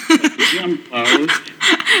 The gym closed.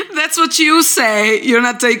 That's what you say. You're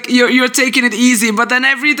taking it easy, but then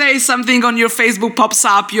every day something on your Facebook pops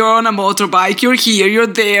up. You're on a motorbike. You're here. You're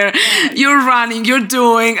there. You're running. You're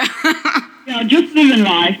doing. Yeah, just living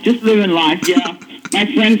life. Yeah. My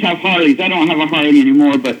friends have Harleys. I don't have a Harley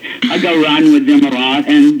anymore, but I go riding with them a lot.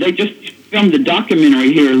 And they just filmed a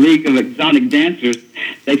documentary here, League of Exotic Dancers.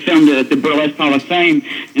 They filmed it at the Burlesque Hall of Fame,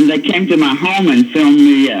 and they came to my home and filmed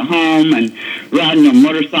me at home and riding on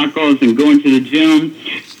motorcycles and going to the gym.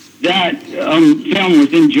 That film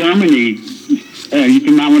was in Germany.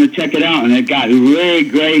 You might want to check it out, and it got really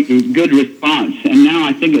good response. And now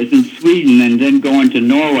I think it's in Sweden and then going to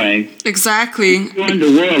Norway. Exactly. Going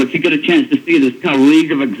to the world, if you get a chance to see this, it's called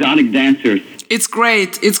League of Exotic Dancers. It's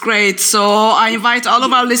great. It's great. So I invite all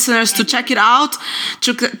of our listeners to check it out,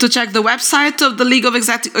 to check the website of the League of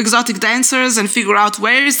Exotic Dancers and figure out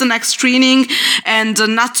where is the next screening and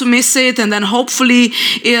not to miss it. And then hopefully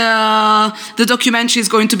the documentary is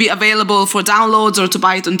going to be available for downloads or to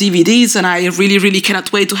buy it on DVDs. And I really, really cannot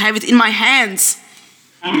wait to have it in my hands.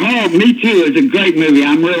 Oh, me too. It's a great movie.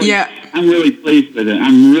 I'm really pleased with it.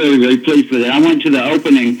 I'm really, really pleased with it. I went to the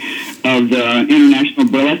opening of the International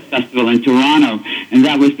Burlesque Festival in Toronto, and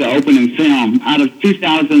that was the opening film. Out of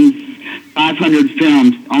 2,500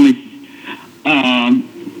 films, only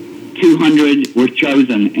 200 were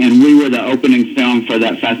chosen, and we were the opening film for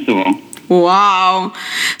that festival. Wow.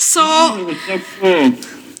 So, it was so cool.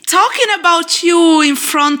 Talking about you in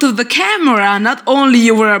front of the camera, not only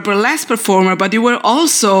you were a burlesque performer, but you were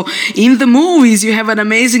also in the movies. You have an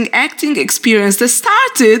amazing acting experience that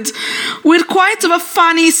started with quite of a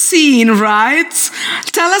funny scene, right?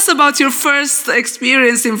 Tell us about your first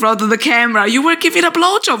experience in front of the camera. You were giving a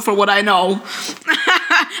blowjob, for what I know.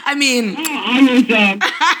 I mean...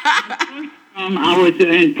 I was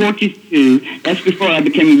in Porky's 2. That's before I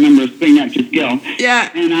became a member of Screen Actors Guild. Yeah.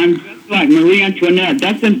 And I'm just like Marie Antoinette.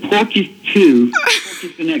 That's in Porky's 2.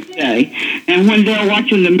 Porky's the next day. And when they're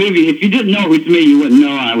watching the movie, if you didn't know it was me, you wouldn't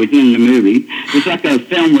know I was in the movie. It's like a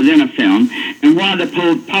film within a film. And while the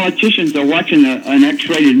politicians are watching an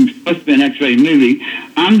X-rated, supposed to be an X-rated movie,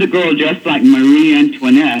 I'm the girl dressed like Marie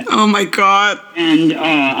Antoinette. Oh my God. And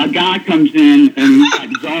a guy comes in and he's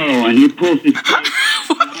like Zorro, and he pulls his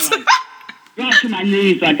drop to my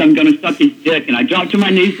knees like I'm going to suck his dick, and I dropped to my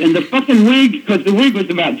knees, and the fucking wig, because the wig was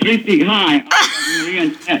about 3 feet high,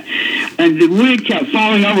 and the wig kept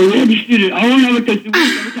falling over. We had to shoot it over and over, because the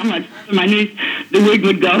wig, every time I dropped to my knees, the wig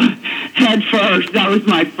would go head first. That was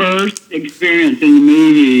my first experience in the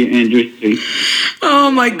movie industry.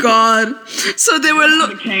 Oh my God. So they were... I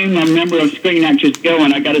became a member of Screen Actors Guild,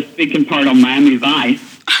 and I got a speaking part on Miami Vice.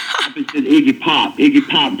 Opposite Iggy Pop. Iggy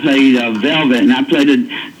Pop played Velvet, and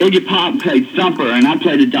Iggy Pop played Thumper, and I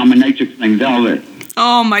played a dominatrix named Velvet.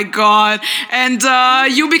 Oh my God. And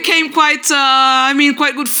you became quite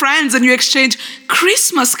good friends, and you exchanged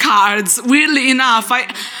Christmas cards, weirdly enough. I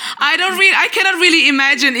cannot really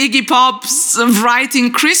imagine Iggy Pop's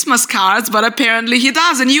writing Christmas cards, but apparently he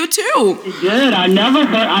does, and you too. He did. I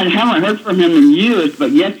haven't heard from him in years,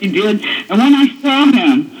 but yes, he did. And when I saw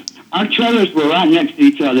him, our trailers were right next to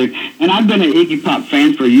each other, and I've been an Iggy Pop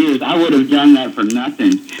fan for years. I would have done that for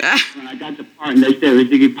nothing. When I got the part and they said it was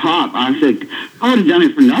Iggy Pop, I said, I would have done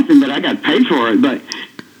it for nothing, but I got paid for it. But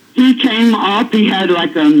he came up, he had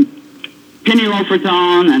like penny loafers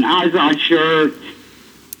on, an Izod shirt,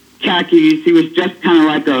 khakis. He was just kind of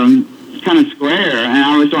like kind of square, and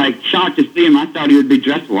I was like shocked to see him. I thought he would be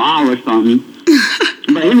dressed wild or something.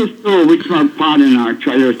 But he was cool. We smoked pot in our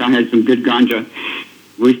trailers. I had some good ganja.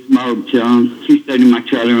 We smoked. He stayed in my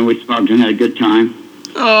trailer, and we smoked and had a good time.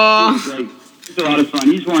 Oh, it was a lot of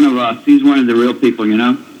fun. He's one of us. He's one of the real people, you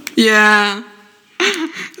know. Yeah.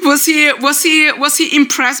 Was he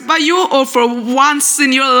impressed by you, or for once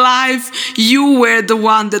in your life you were the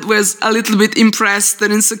one that was a little bit impressed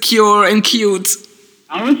and insecure and cute?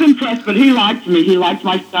 I was impressed, but he liked me. He liked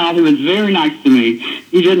my style. He was very nice to me.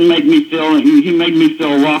 He didn't make me feel, he made me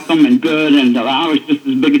feel welcome and good, and I was just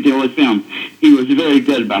as big a deal as him. He was very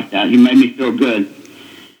good about that. He made me feel good.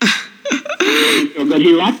 But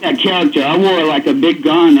he liked that character. I wore like a big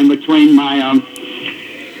gun in between my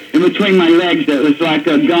legs. That was like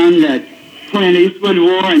a gun that Clint Eastwood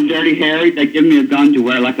wore in Dirty Harry. They give me a gun to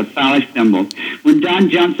wear like a phallic symbol. When Don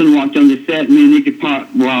Johnson walked on the set, me and Iggy Pop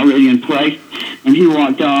were already in place, and he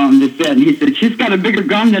walked on the set and he said, "She's got a bigger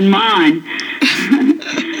gun than mine."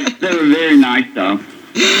 They were very nice though.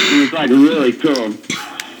 It was like really cool.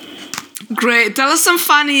 Great. Tell us some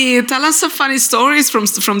funny stories from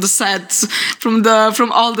the sets,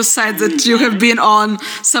 from all the sets that you have been on.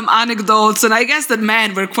 Some anecdotes, and I guess that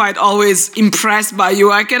men were quite always impressed by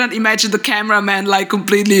you. I cannot imagine the cameraman like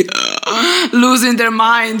completely losing their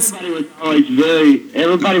minds.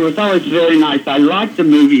 Everybody was always very nice. I liked the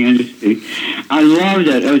movie industry. I loved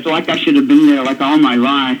it. It was like I should have been there like all my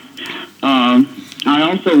life. I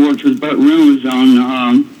also worked with Burt Reynolds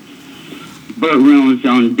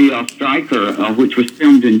on B.L. Stryker, which was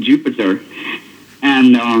filmed in Jupiter,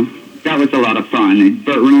 and that was a lot of fun. And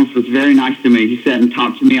Burt Reynolds was very nice to me. He sat and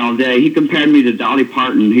talked to me all day. He compared me to Dolly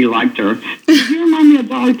Parton. He liked her. You remind me of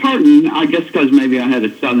Dolly Parton. I guess because maybe I had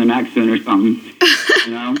a southern accent or something,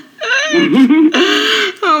 you know?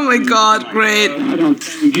 Oh my God, great. I don't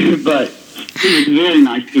think, but he was very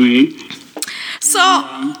nice to me. So,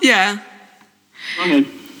 yeah. Go ahead.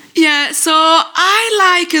 Yeah, so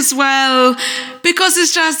I like as well, because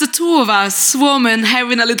it's just the two of us, women,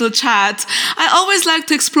 having a little chat. I always like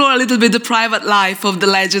to explore a little bit the private life of the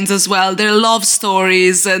legends as well, their love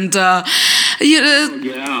stories and just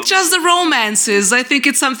the romances. I think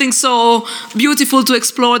it's something so beautiful to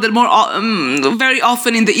explore that very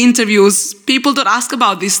often in the interviews, people don't ask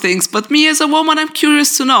about these things. But me as a woman, I'm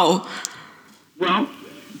curious to know. Well,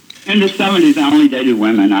 in the 70s, I only dated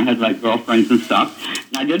women. I had like girlfriends and stuff.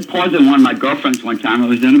 And I did poison one of my girlfriends one time. It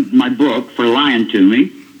was in my book for lying to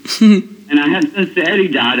me. And I had, since Eddie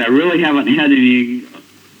died, I really haven't had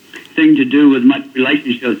anything to do with much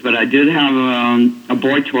relationships. But I did have a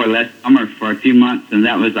boy toy last summer for a few months, and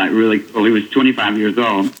that was like really cool. He was 25 years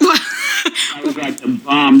old. I was like the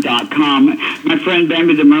bomb.com. My friend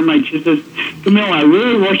Bambi the Mermaid, she says, Camille, I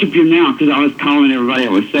really worship you now, because I was calling everybody. I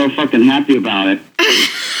was so fucking happy about it.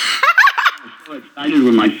 I was so excited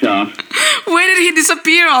with myself. Where did he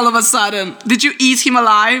disappear all of a sudden? Did you eat him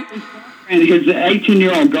alive? And his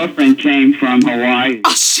 18-year-old girlfriend came from Hawaii.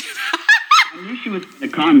 Oh, shit. I knew she was going to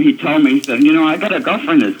come. He told me, he said, I got a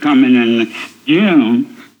girlfriend that's coming in June.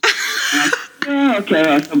 And I said, yeah, okay.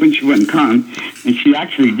 I was hoping she wouldn't come. And she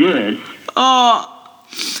actually did. Oh,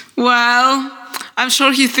 well, I'm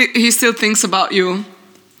sure he still thinks about you.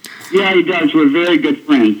 Yeah, he does. We're very good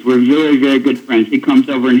friends. We're very, very good friends. He comes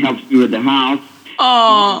over and helps me with the house.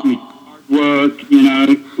 Oh. We work,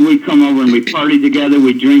 we come over and we party together,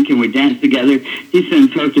 we drink and we dance together. He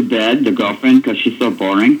sends her to bed, the girlfriend, because she's so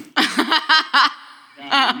boring. Him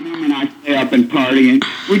and I stay up and party, and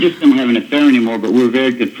we just don't have an affair anymore, but we're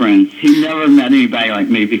very good friends. He never met anybody like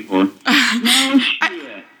me before. No shit.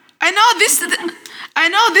 I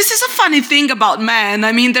know this is a funny thing about men.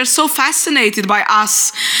 I mean, they're so fascinated by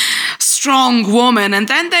us strong women, and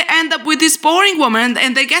then they end up with this boring woman,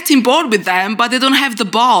 and they get on board with them, but they don't have the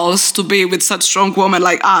balls to be with such strong women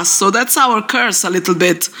like us. So that's our curse a little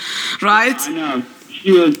bit, right? I know.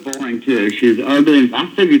 She was boring too. She's ugly. I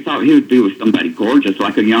figured thought he would be with somebody gorgeous,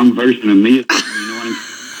 like a young version of me. You know what I mean?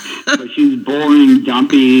 But she's boring,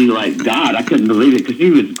 dumpy, like God. I couldn't believe it because he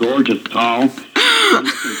was gorgeous, tall.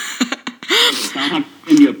 I'll have to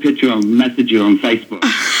send you a picture or message you on Facebook.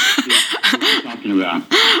 What are you talking about?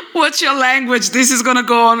 What's your language? This is going to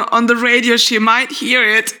go on the radio. She might hear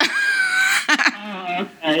it.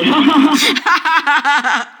 Okay.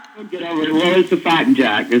 We'll get over it. Well, it's a fact,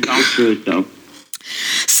 Jack. It's all true, so.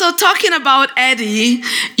 So talking about Eddie,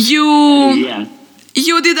 Yeah.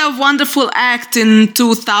 You did a wonderful act in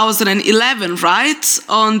 2011, right?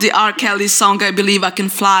 On the R. Kelly song, I Believe I Can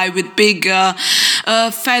Fly, with big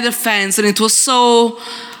feather fans, and it was so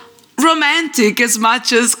romantic, as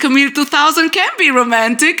much as Camille 2000 can be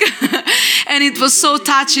romantic. And it was so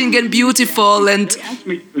touching and beautiful. And they asked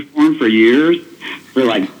me to perform for years. For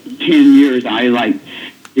like 10 years, I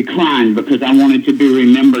declined because I wanted to be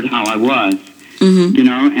remembered how I was.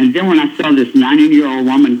 Mm-hmm. And then when I saw this 90-year-old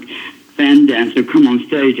woman fan dancer come on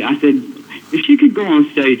stage, I said, if she could go on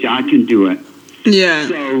stage, I can do it. Yeah.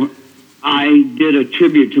 So I did a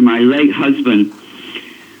tribute to my late husband,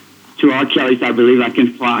 to R. Kelly's I Believe I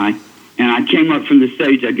Can Fly. And I came up from the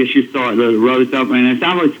stage. I guess you saw it, the rose up. And as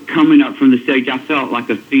I was coming up from the stage, I felt like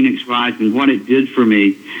a phoenix rise, and what it did for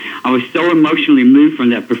me. I was so emotionally moved from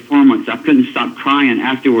that performance, I couldn't stop crying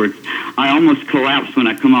afterwards. I almost collapsed when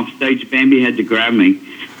I come off stage. Bambi had to grab me.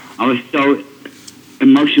 I was so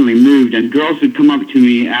emotionally moved, and girls would come up to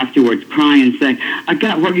me afterwards crying and say, I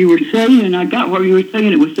got what you were saying. I got what you were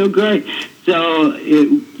saying. It was so great. So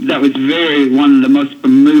that was one of the most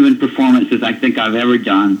moving performances I think I've ever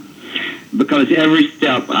done. Because every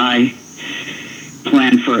step I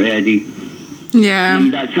planned for Eddie. Yeah.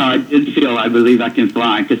 And that's how I did feel I Believe I Can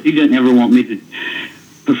Fly, because he didn't ever want me to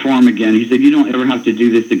perform again. He said, you don't ever have to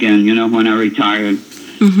do this again, when I retired.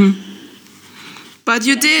 Mm-hmm. But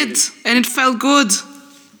you did, and it felt good.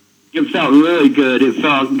 It felt really good. It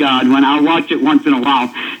felt God. When I watch it once in a while,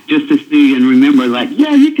 just to see and remember,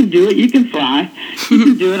 yeah, you can do it. You can fly. You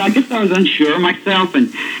can do it. I guess I was unsure myself,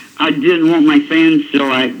 and I didn't want my fans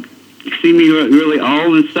to, see me really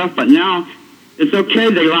old and stuff, but now it's okay.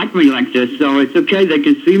 They like me like this, so it's okay. They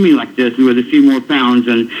can see me like this with a few more pounds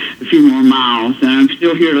and a few more miles, and I'm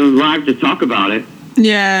still here live to talk about it.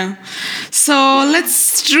 Yeah. So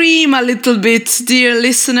let's dream a little bit, dear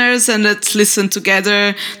listeners, and let's listen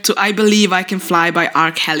together to I Believe I Can Fly by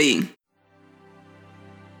R. Kelly.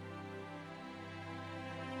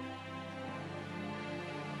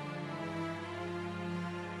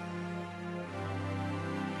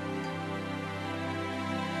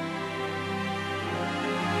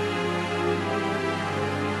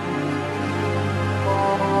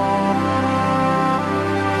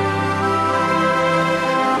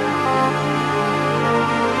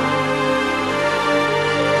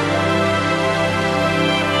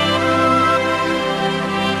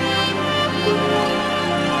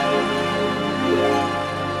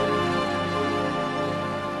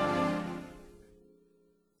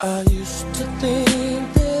 used to think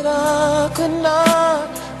that I could not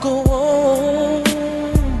go on,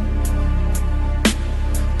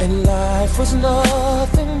 and life was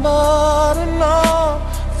nothing but an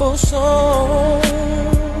awful song.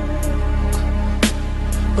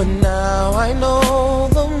 But now I know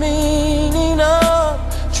the meaning of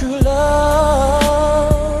true love.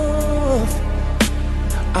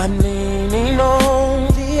 I'm leaning on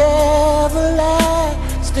the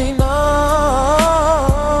everlasting arms.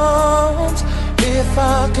 If I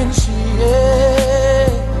can see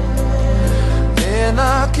it, then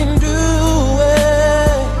I can do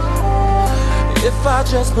it. If I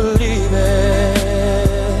just believe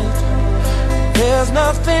it, there's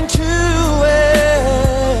nothing to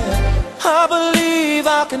it. I believe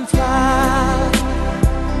I can fly.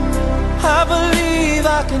 I believe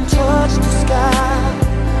I can touch the sky.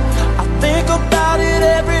 I think about it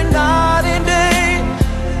every night and day.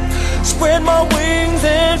 Spread my wings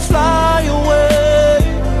and fly away.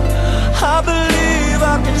 I believe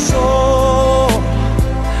I can soar.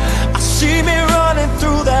 I see me running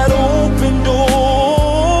through that open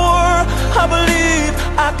door. I believe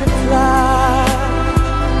I can fly.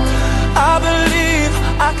 I believe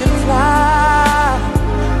I can fly.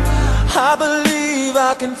 I believe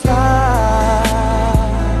I can fly.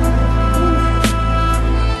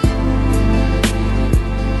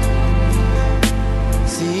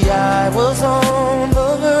 See, I was on the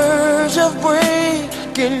verge of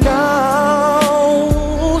breaking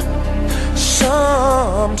down.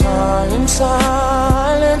 Sometimes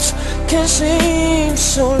silence can seem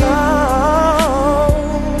so loud.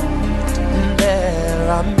 There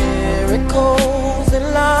are miracles in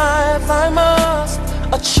life I must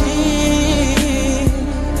achieve.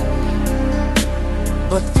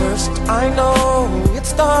 But first I know it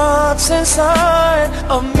starts inside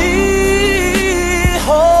of me.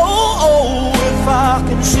 Oh, if I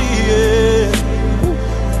can see it,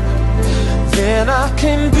 then I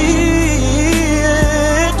can be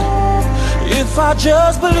it. If I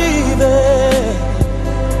just believe it,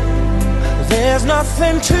 there's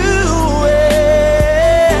nothing to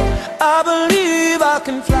it. I believe I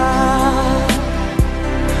can fly.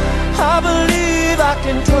 I believe I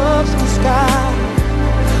can touch the sky.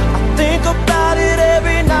 I think about it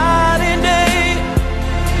every night and day.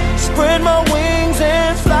 Spread my wings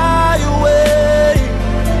and fly away.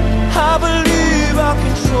 I believe I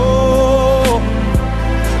can soar.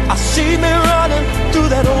 I see me running through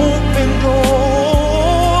that open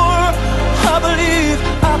door. I believe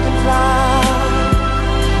I can fly.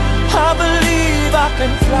 I believe I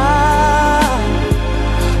can fly.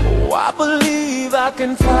 Oh, I believe I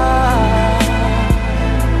can fly.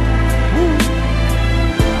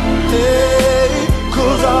 Hey,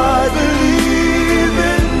 'cause I believe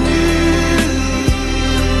in you.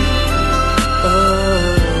 Oh,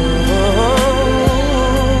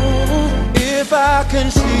 if I can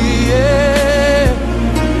see it,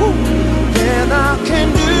 then I can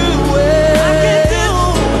do it. I can do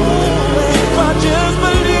it. If I just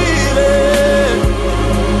believe it,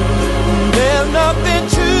 there's nothing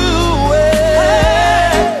to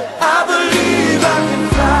it. I believe I can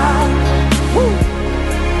fly.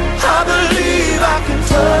 I believe I can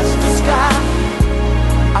touch the sky.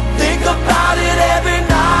 I think about it every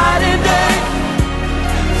night and day.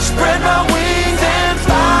 Spread my wings and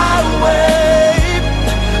fly away.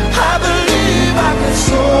 I believe I can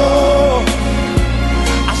soar.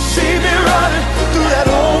 I see me running through that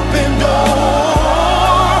open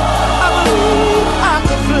door. I believe I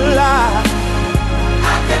can fly.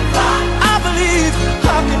 I can fly. I believe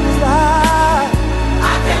I can fly.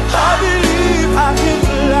 I believe I can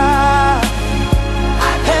fly.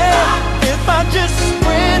 Hey, if I just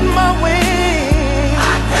spread my wings, I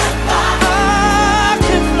can fly. I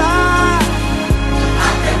can fly. I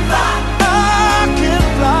can fly. I can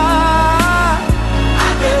fly. I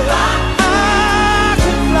can fly. I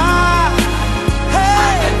can fly.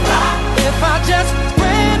 Hey, if I just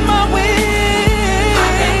spread my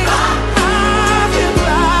wings, I can fly. I can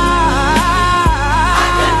fly. I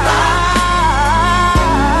can fly.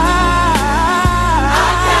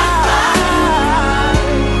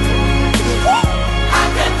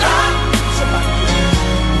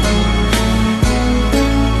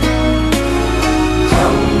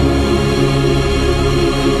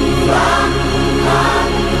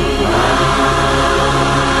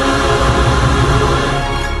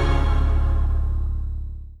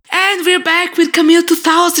 And we're back with Camille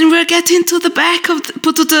 2000. We're getting to the back of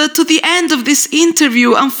to the end of this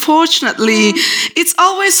interview. Unfortunately, it's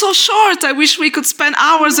always so short. I wish we could spend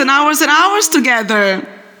hours and hours and hours together.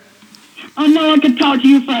 Oh no, I could talk to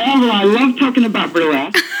you forever. I love talking about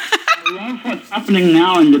burlesque. I love what's happening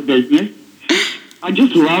now in the business. I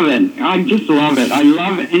just love it. I just love it. I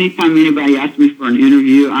love it. Anytime anybody asks me for an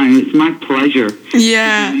interview, it's my pleasure.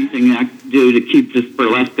 Yeah. To do anything I can do to keep this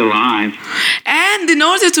burlesque alive. And in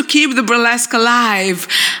order to keep the burlesque alive,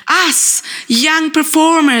 us, young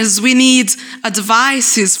performers, we need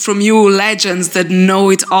advices from you legends that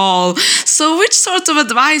know it all. So which sort of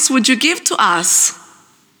advice would you give to us?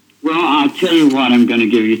 Well, I'll tell you what, I'm going to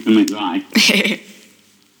give you some advice.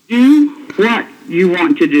 Do what you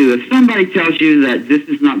want to do. If somebody tells you that this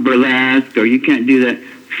is not burlesque or you can't do that,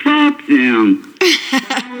 fuck them.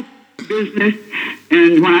 Business.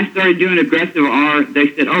 And when I started doing aggressive art,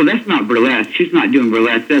 they said, oh, that's not burlesque. She's not doing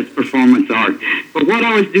burlesque. That's performance art. But what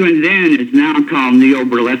I was doing then is now called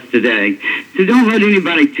neo-burlesque today. So don't let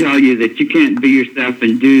anybody tell you that you can't be yourself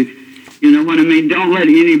and do, you know what I mean? Don't let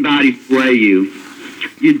anybody sway you.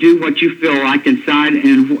 You do what you feel like inside,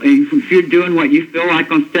 and if you're doing what you feel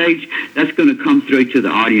like on stage, that's going to come through to the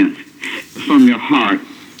audience from your heart.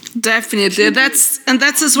 Definitely. That's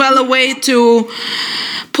as well a way to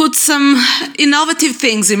put some innovative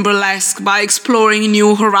things in burlesque by exploring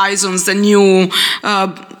new horizons and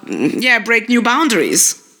break new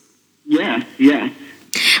boundaries. Yes, yes.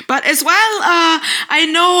 But as well, I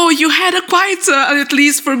know you had a quite, at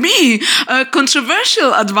least for me,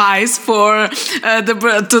 controversial advice to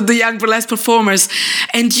the young burlesque performers,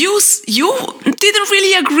 and you didn't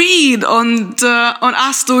really agree on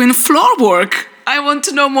us doing floor work. I want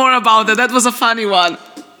to know more about that. That was a funny one.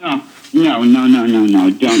 No.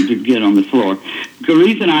 Don't get on the floor. The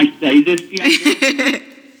reason I say this,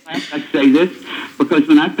 I say this because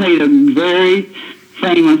when I paid a very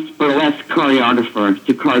famous burlesque choreographer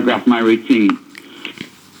to choreograph my routine,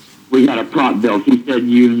 we had a prop built. He said,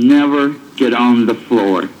 you never get on the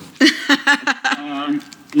floor.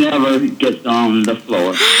 Never gets on the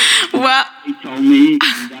floor. Well, he told me,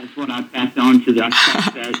 and that's what I passed on to that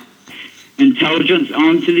intelligence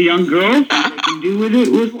on to the young girls. What they can do with it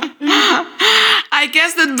was what they do. I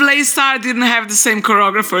guess that Blaze Starr didn't have the same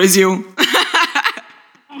choreographer as you.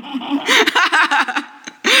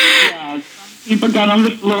 Yeah, people got on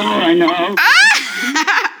the floor, I know.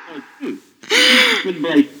 With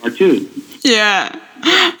Blaze Starr too. Yeah.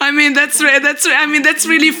 I mean, that's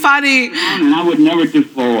really funny. And I would never do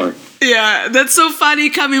floor. Yeah, that's so funny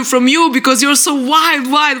coming from you because you're so wild,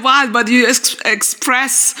 but you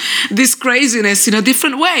express this craziness in a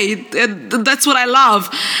different way. That's what I love.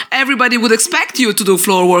 Everybody would expect you to do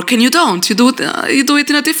floor work, and you don't. You do it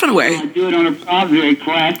in a different way. I do it on a prop, very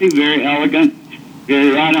classy, very elegant, very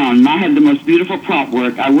right on. I had the most beautiful prop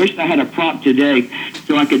work. I wish I had a prop today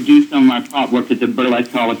so I could do some of my prop work at the Burlesque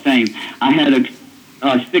Hall of Fame. I had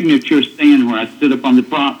a signature stand where I stood up on the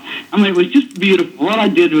prop. I mean, it was just beautiful. What I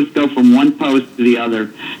did was go from one pose to the other.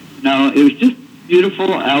 No, it was just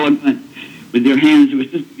beautiful, elegant, with your hands. It was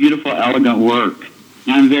just beautiful, elegant work.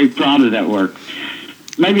 And I'm very proud of that work.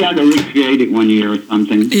 Maybe I could recreate it one year or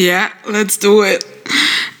something. Yeah, let's do it.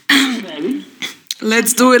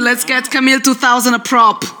 Let's do it. Let's get Camille 2000 a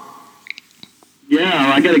prop.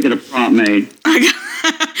 Yeah, I got to get a prop made.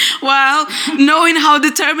 Well, knowing how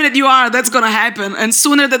determined you are, that's going to happen, and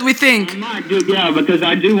sooner than we think. I might do, yeah, because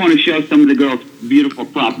I do want to show some of the girls' beautiful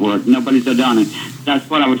prop work. Nobody's ever done it. That's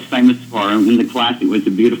what I was famous for. In the class, it was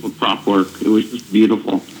the beautiful prop work. It was just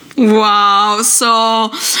beautiful. Wow,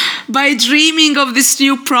 so by dreaming of this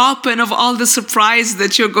new prop and of all the surprises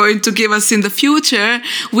that you're going to give us in the future,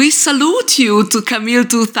 we salute you to Camille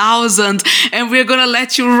 2000, and we're going to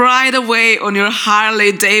let you ride away on your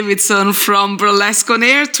Harley Davidson from Burlesque on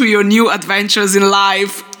Air to your new adventures in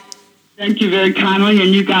life. Thank you very kindly,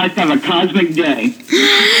 and you guys have a cosmic day.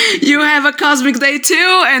 You have a cosmic day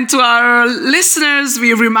too, and to our listeners,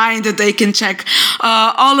 we remind that they can check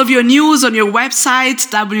all of your news on your website,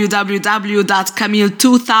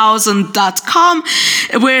 www.camille2000.com,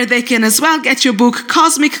 where they can as well get your book,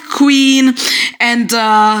 Cosmic Queen, and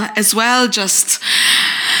as well just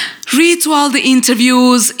read to all the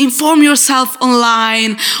interviews, inform yourself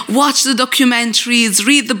online, watch the documentaries,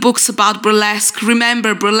 read the books about burlesque.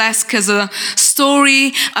 Remember, burlesque as a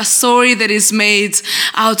story that is made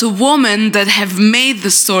out of women that have made the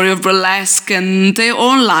story of burlesque, and their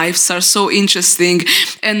own lives are so interesting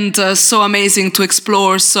and so amazing to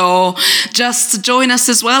explore. So just join us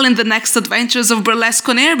as well in the next adventures of Burlesque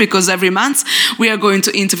on Air, because every month we are going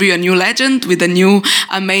to interview a new legend with a new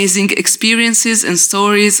amazing experiences and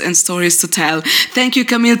stories to tell. Thank you,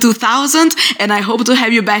 Camille 2000, and I hope to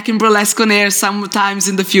have you back in Burlesque on Air sometimes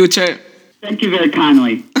in the future. Thank you very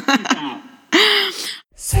kindly.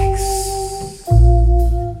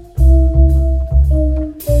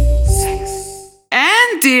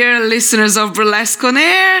 And dear listeners of Burlesque on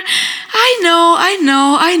Air,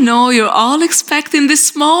 I know you're all expecting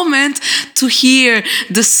this moment to hear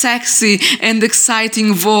the sexy and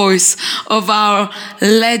exciting voice of our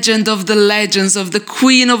legend of the legends, of the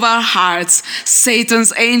queen of our hearts,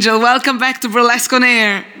 Satan's Angel. Welcome back to Burlesque on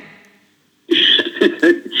Air.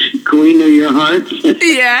 Queen of your hearts?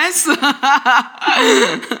 Yes.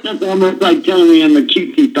 That's almost like telling me I'm a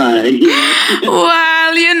cutie pie.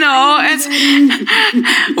 Well,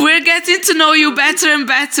 we're getting to know you better and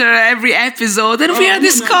better every episode, and we are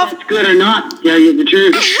discovering. That's good or not, tell you the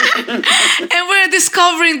truth. And we're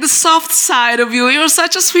discovering the soft side of you. You're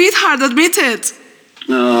such a sweetheart, admit it.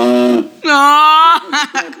 Proof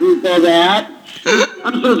of that.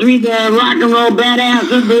 I'm supposed to be the rock and roll badass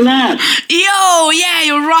of burlesque. Yo, yeah,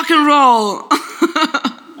 you're rock and roll.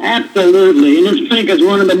 Absolutely. And it's funny because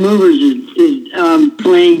one of the movers is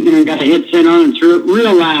playing and got a headset on. It's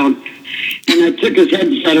real loud. And I took his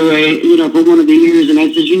headset away, for one of the years. And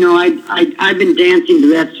I said, I've been dancing to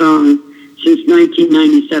that song since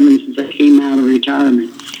 1997, since I came out of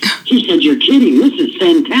retirement. He said, you're kidding. This is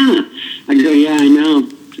Santana. I go, yeah, I know.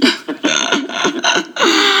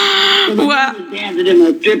 Well, dancing in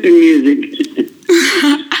my stripping music.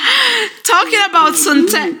 Talking about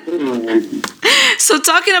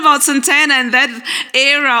Santana and that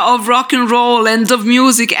era of rock and roll and of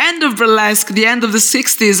music and of burlesque, the end of the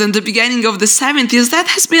 60s and the beginning of the 70s, that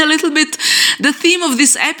has been a little bit the theme of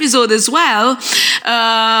this episode as well.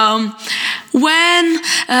 When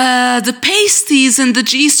the pasties and the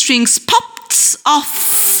G-strings popped off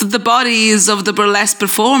the bodies of the burlesque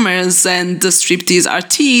performers and the striptease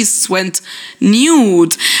artists went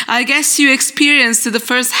nude. I guess you experienced it the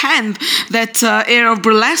first hand, that era of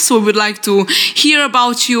burlesque. So we would like to hear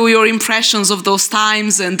about you, your impressions of those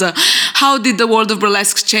times, and how did the world of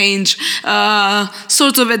burlesque change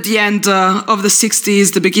sort of at the end of the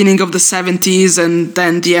 60s, the beginning of the 70s, and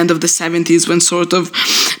then the end of the 70s when sort of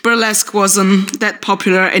burlesque wasn't that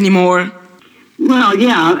popular anymore. Well,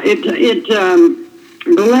 yeah,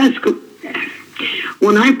 burlesque,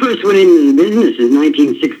 when I first went into the business in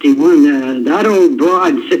 1961, that old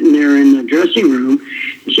broad sitting there in the dressing room,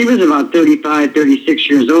 she was about 35, 36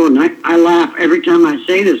 years old, and I laugh every time I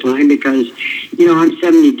say this line because, I'm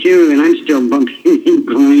 72 and I'm still bumping and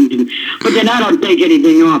grinding. But then I don't take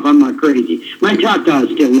anything off. I'm not crazy. My tatas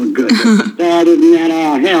still look good. That isn't that,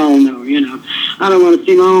 hell no, I don't want to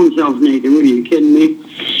see my own self naked. What are you kidding me?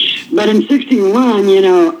 But in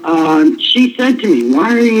 61, she said to me,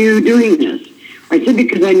 why are you doing this? I said,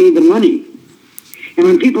 because I need the money. And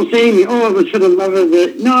when people say to me, oh, it was for the love of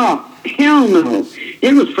it. No, hell no.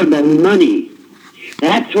 It was for the money.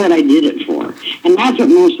 That's what I did it for. And that's what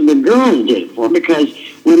most of the girls did it for, because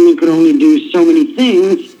women could only do so many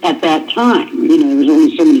things at that time. There was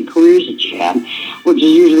only so many careers that you had, which is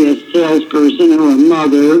usually a salesperson or a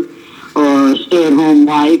mother or a stay-at-home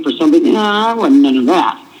wife or something. No, I wasn't none of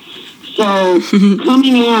that. So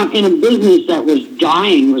coming out in a business that was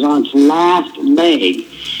dying, was on its last leg,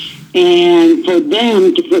 and for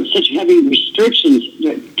them to put such heavy restrictions,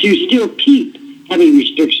 to still keep heavy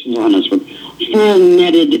restrictions on us with full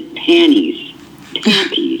netted panties.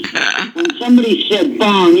 When somebody said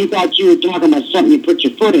bong, you thought you were talking about something you put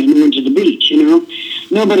your foot in and went to the beach,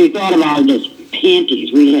 Nobody thought about it as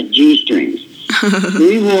panties. We had G-strings.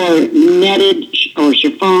 We wore netted or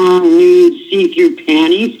chiffon, nude, see-through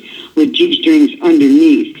panties with G-strings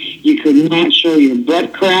underneath. You could not show your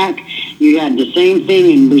butt crack. You had the same thing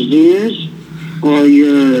in brassieres or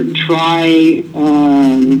your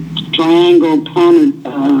triangle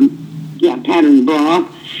pattern bra.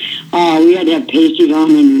 We had to have pasties on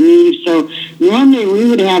underneath. So normally we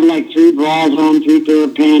would have like 3 bras on, 3 pair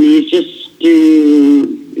of panties, just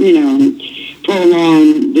to,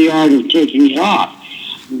 prolong the art of taking it off.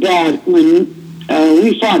 But when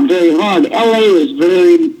we fought very hard,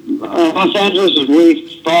 Los Angeles was way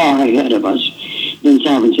far ahead of us than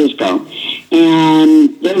San Francisco.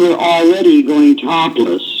 And they were already going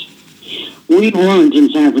topless. We weren't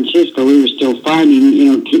in San Francisco. We were still fighting,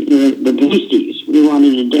 the pasties. We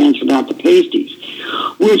wanted to dance without the pasties,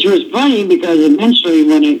 which was funny because eventually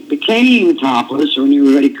when it became topless, when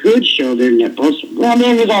everybody could show their nipples, well,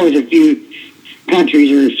 there was always a few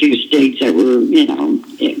countries or a few states that were, they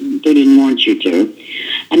didn't want you to.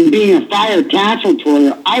 And being a fire tassel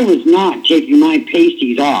twirler, I was not taking my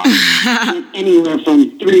pasties off anywhere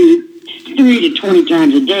from 3 to 20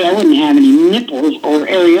 times a day. I wouldn't have any nipples or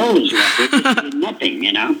areolas left. Nothing,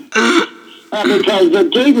 because the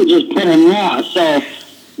tape would just put them raw. So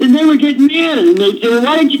and they were getting mad, and they said, well,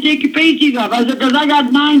 why didn't you take your pasties off? I said, because I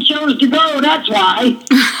got 9 shows to go, that's why.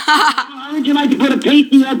 I How would you like to put a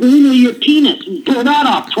pasty up the end of your penis and pull that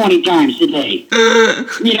off 20 times a day?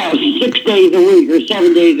 6 days a week or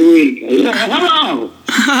 7 days a week. Hello.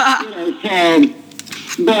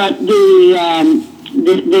 But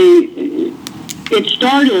it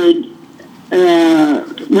started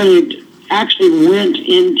when it actually went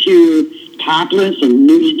into topless and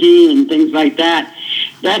nudity and things like that.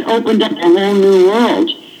 That opened up a whole new world.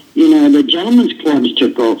 The gentlemen's clubs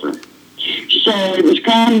took over. So it was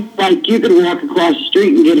kind of like you could walk across the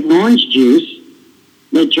street and get an orange juice.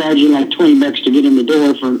 They charge you like $20 to get in the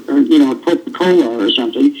door for, a Coca-Cola or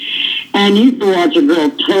something. And you could watch a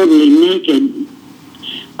girl totally naked,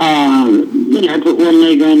 put one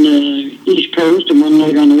leg on the East Coast and one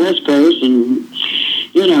leg on the West Coast. And,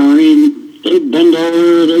 they bend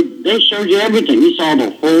over, they showed you everything. You saw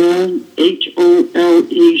the whole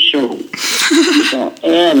HOLE show. You saw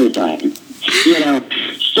everything.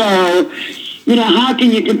 So, how can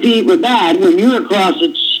you compete with that when you're across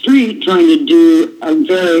the street trying to do a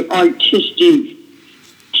very artistic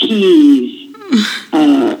tease,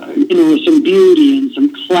 with some beauty and some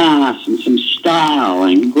class and some style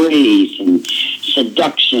and grace and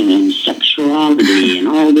seduction and sexuality and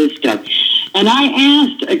all this stuff. And I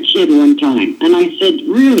asked a kid one time, and I said,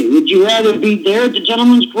 really, would you rather be there at the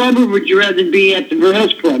gentleman's club or would you rather be at the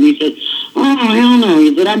burlesque club? He said, oh, hell no.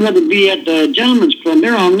 He said, I'd rather be at the gentleman's club.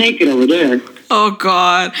 They're all naked over there. Oh,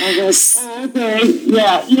 God. I was like, oh, okay.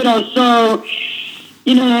 Yeah, so,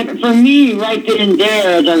 for me, right then and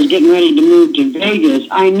there, as I was getting ready to move to Vegas,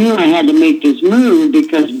 I knew I had to make this move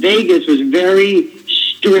because Vegas was very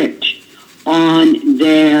strict on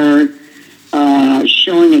their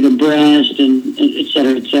showing of the breast and et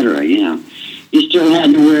cetera, You still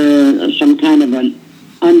had to wear some kind of an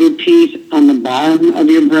underpiece on the bottom of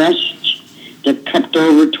your breast that cupped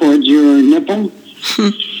over towards your nipple.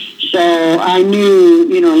 So I knew,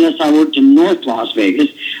 unless I worked in North Las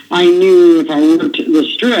Vegas, I knew if I worked the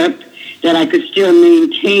Strip that I could still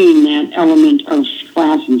maintain that element of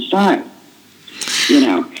class and style.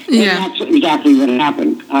 Yeah. And that's exactly what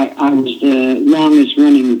happened. I was the longest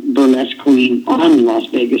running burlesque queen on the Las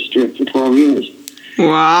Vegas Strip for 12 years.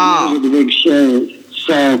 Wow. And those were the big shows.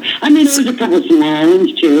 So, there was a couple of small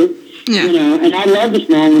ones too. Yeah. And I love the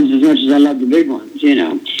small ones as much as I love the big ones,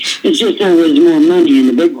 It's just there was more money in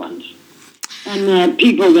the big ones. And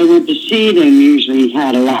people that went to see them usually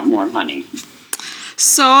had a lot more money.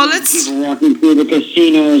 So let's... People walking through the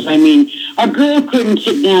casinos. A girl couldn't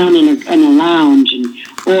sit down in a lounge and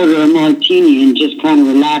order a martini and just kind of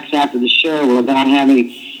relax after the show without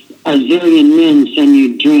having a zillion men send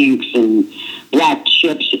you drinks and black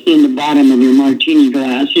chips in the bottom of your martini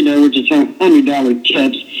glass, which is $100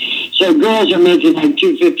 chips. So girls are making like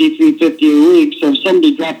 $250, $350 a week. So if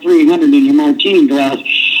somebody dropped $300 in your martini glass,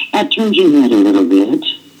 that turns your head a little bit.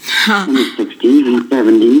 In the 60s and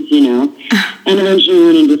 70s, and eventually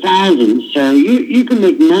went into thousands. So you can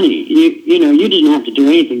make money. You didn't have to do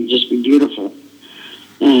anything, just be beautiful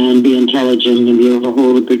and be intelligent and be able to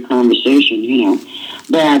hold a good conversation,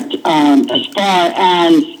 But as far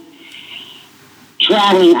as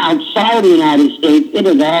traveling outside the United States, it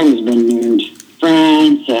has always been nude.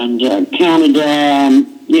 France and Canada,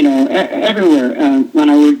 everywhere. When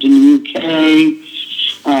I worked in the UK,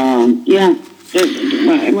 when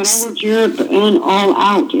I worked Europe and all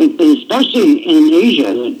out, especially in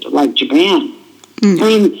Asia, like Japan.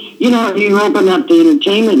 You open up the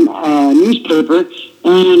entertainment newspaper,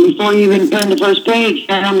 and before you even turn the first page,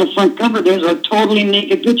 right on the front cover, there's a totally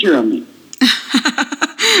naked picture of me.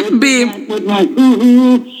 with my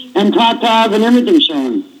hoo-hoo and tatas and everything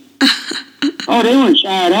showing. Oh, they weren't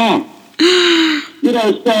shy at all.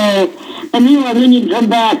 Then you come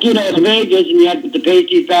back, to Vegas, and you have to put the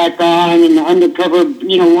pasties back on, and the undercover,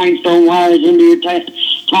 rhinestone wires into your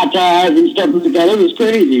tatas and stuff like that. It was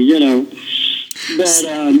crazy, But,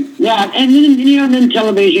 and then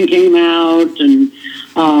television came out, and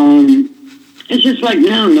it's just like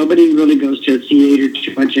now, nobody really goes to a theater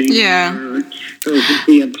too much anymore. Yeah. Or goes to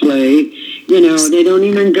see a play. They don't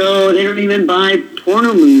even buy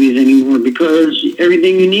porno movies anymore because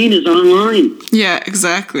everything you need is online. Yeah,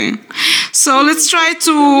 exactly. So let's try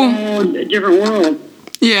to... A different world.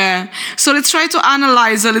 Yeah. So let's try to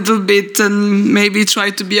analyze a little bit and maybe try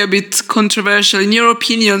to be a bit controversial. In your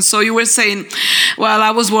opinion, so you were saying, well,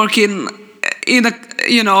 I was working in a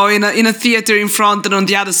theater in front, and on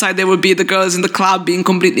the other side there would be the girls in the club being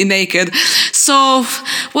completely naked. So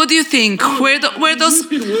what do you think? Where those...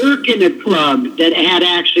 You could work in a club that had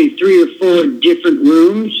actually 3 or 4 different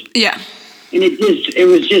rooms. Yeah. And it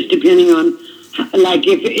was just depending on, like,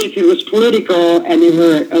 if it was political and they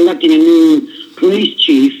were electing a new police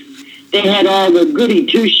chief, they had all the goody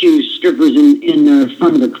two-shoes strippers in the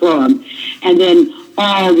front of the club, and then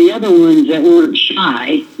all the other ones that weren't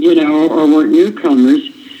shy, you know, or weren't newcomers,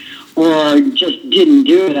 or just didn't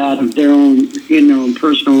do it out of their own, you know,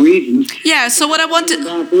 personal reasons. Yeah, so what I wanted...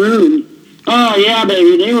 Back room. Oh, yeah,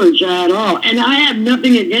 baby, they weren't shy at all. And I have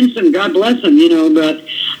nothing against them, God bless them, you know, but,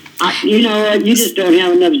 you know, you just don't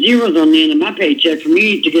have enough zeros on the end of my paycheck for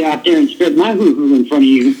me to get out there and spread my hoo-hoo in front of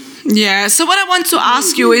you. Yeah, so what I want to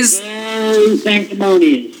ask you is... Very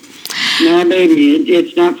sanctimonious. No, baby,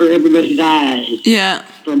 it's not for everybody's eyes. Yeah.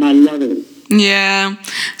 For my lover. Yeah.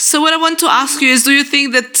 So what I want to ask you is, do you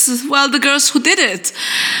think that, well, the girls who did it,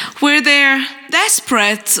 were they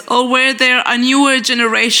desperate, or were there a newer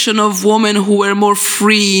generation of women who were more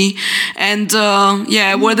free, and,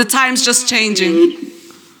 were the times just changing?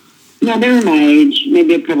 No, they were my age,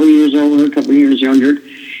 maybe a couple of years older, a couple of years younger.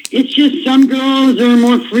 It's just some girls are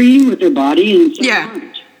more free with their body and some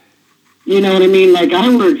aren't. You know what I mean? Like, I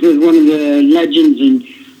worked with one of the legends, and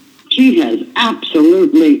she has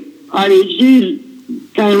absolutely... I mean, she's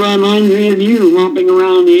kind of reminds me of you, romping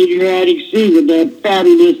around the Adriatic Sea with that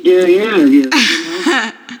fabulous derriere of yours, you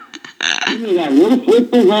know? Give me that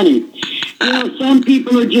whipple honey. You know, some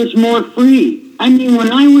people are just more free. I mean,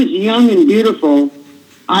 when I was young and beautiful,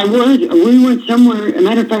 we went somewhere, as a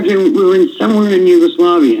matter of fact, we were somewhere in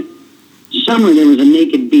Yugoslavia. Somewhere there was a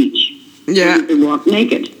naked beach. Yeah. You could walk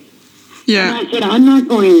naked. Yeah. And I said, I'm not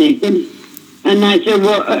going naked. And I said,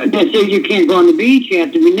 well, they said, you can't go on the beach. You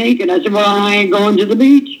have to be naked. I said, well, I ain't going to the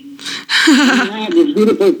beach. I had this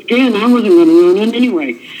beautiful skin. I wasn't going to ruin it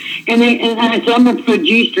anyway. And I said, I'm going to put a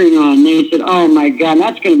G-string on. They said, oh, my God,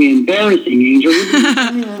 that's going to be embarrassing, Angel.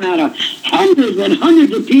 We're going out of hundreds and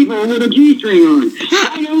hundreds of people with a G-string on.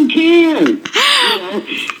 I don't care. You know?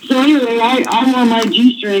 So anyway, I wore my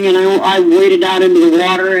G-string, and I waded out into the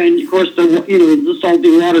water. And, of course, the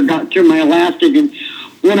salty water got through my elastic. And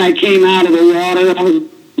when I came out of the water, I was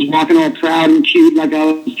walking all proud and cute like I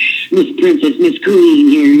was Miss Princess, Miss Queen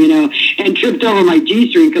here, you know, and tripped over my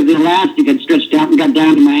G-string because the elastic had stretched out and got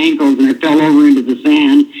down to my ankles, and I fell over into the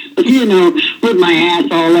sand. But, you know, with my ass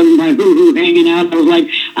all over, my hoo-hoo hanging out, I was like,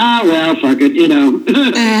 well, fuck it, you know.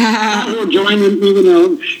 I will join them, you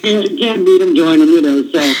know. Can't beat them, join them, you know,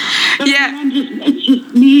 so. Yeah. It's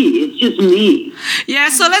just me. It's just me. Yeah,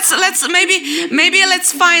 so let's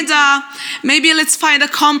find a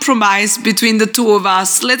compromise between the two of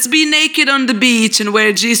us. Let's be naked on the beach and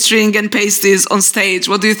wear G-string and pasties on stage.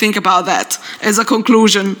 What do you think about that as a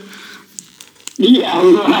conclusion? Yeah,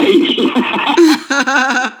 right.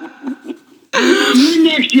 Your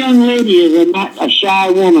next young lady is not a shy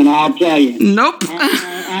woman, I'll tell you. Nope.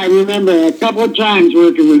 I remember a couple of times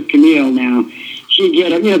working with Camille now. She'd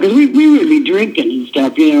get up, you know, because we would be drinking and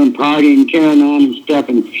stuff, you know, and partying, carrying on and stuff.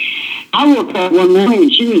 And I woke up one morning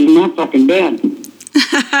and she was in my fucking bed.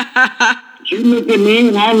 She looked at me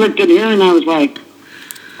and I looked at her and I was like,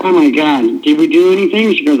 oh my God, did we do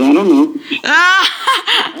anything? She goes, I don't know.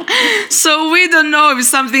 So we don't know if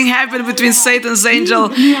something happened between Satan's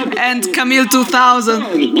Angel and Camille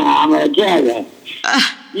 2000. No, I'm going to tell you.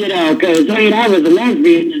 You know, because, I mean, I was a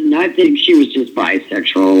lesbian, and I think she was just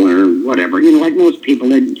bisexual or whatever. You know, like most people.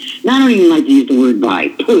 I don't even like to use the word bi.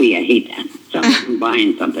 Pooey, I hate that. Someone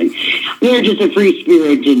buying something. They're just a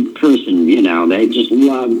free-spirited person, you know. They just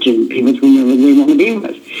love to be with whoever they want to be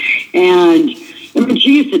with. And, I mean,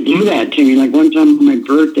 she used to do that to me. Like, one time on my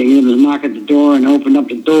birthday, there was a knock at the door, and I opened up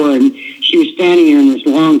the door, and she was standing here in this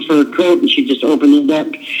long fur coat, and she just opened it up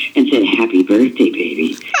and said, happy birthday,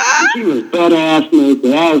 baby. And she was butt-ass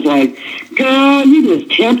naked. I was like, girl, you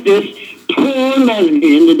just tempt this poor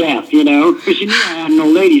lesbian to death, you know? Because she knew I had no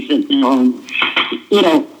lady sitting at home. You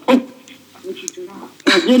know,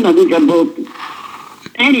 I think I'm both.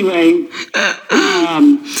 Anyway.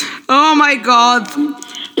 Oh, my God.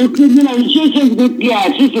 It's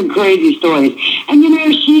just some crazy stories. And, you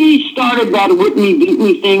know, she started that Whitney Beat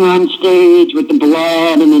Me thing on stage with the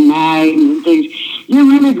blood and the knives and things. You're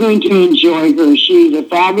really going to enjoy her. She's a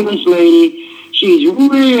fabulous lady. She's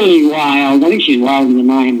really wild. I think she's wilder than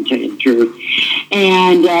I am, to tell you the truth.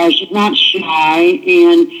 And she's not shy.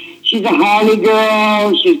 And she's a Harley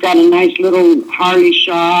girl. She's got a nice little Harley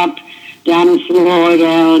shop down in Florida.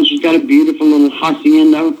 And she's got a beautiful little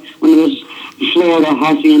hacienda, one of those Florida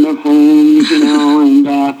hacienda homes, you know, and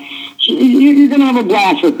you're going to have a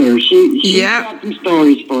blast with her. She's got some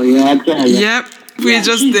stories for you, I tell you. Yep, we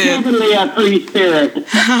just she's did. Definitely a free spirit.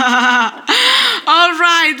 All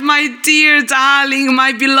right, my dear darling,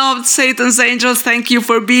 my beloved Satan's Angels, thank you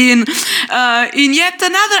for being in yet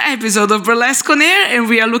another episode of Burlesque on Air, and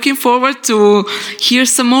we are looking forward to hear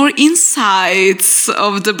some more insights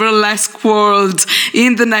of the burlesque world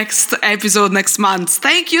in the next episode next month.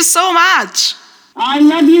 Thank you so much. I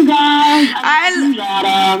love you guys. I love you,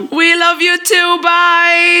 Lotta. We love you too.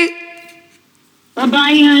 Bye.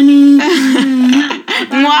 Bye-bye, honey.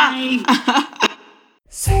 Mwah.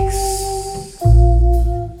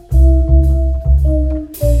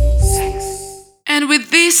 And with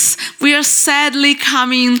this, we are sadly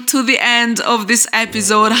coming to the end of this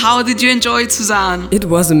episode. How did you enjoy it, Suzanne? It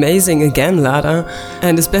was amazing again, Lada.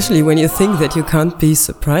 And especially when you think that you can't be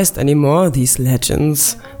surprised anymore, these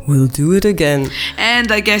legends will do it again.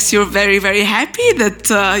 And I guess you're very, very happy that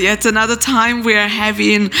yet another time we are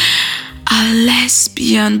having a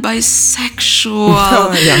lesbian, bisexual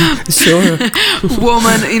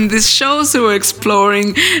woman in this show. So we're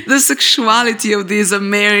exploring the sexuality of these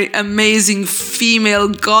amazing female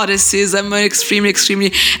goddesses. I'm extremely,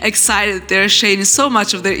 extremely excited they're sharing so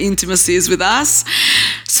much of their intimacies with us.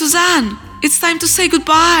 Suzanne, it's time to say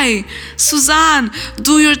goodbye. Suzanne,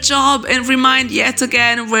 do your job and remind yet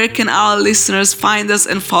again where can our listeners find us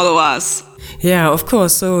and follow us. Yeah, of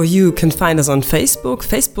course. So you can find us on Facebook,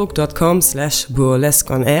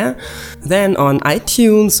 facebook.com/burlesqueonair, then on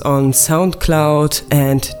iTunes, on SoundCloud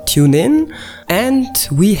and TuneIn. And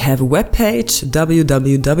we have a webpage,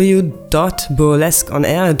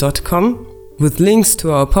 www.burlesqueonair.com, with links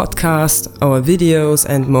to our podcast, our videos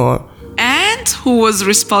and more. And who was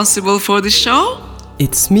responsible for the show?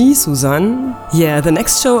 It's me, Suzanne. Yeah, the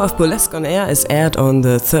next show of Burlesque on Air is aired on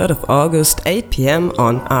the 3rd of August, 8 p.m.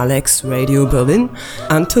 on Alex Radio Berlin.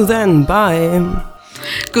 Until then, bye.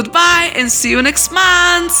 Goodbye and see you next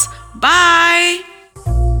month. Bye.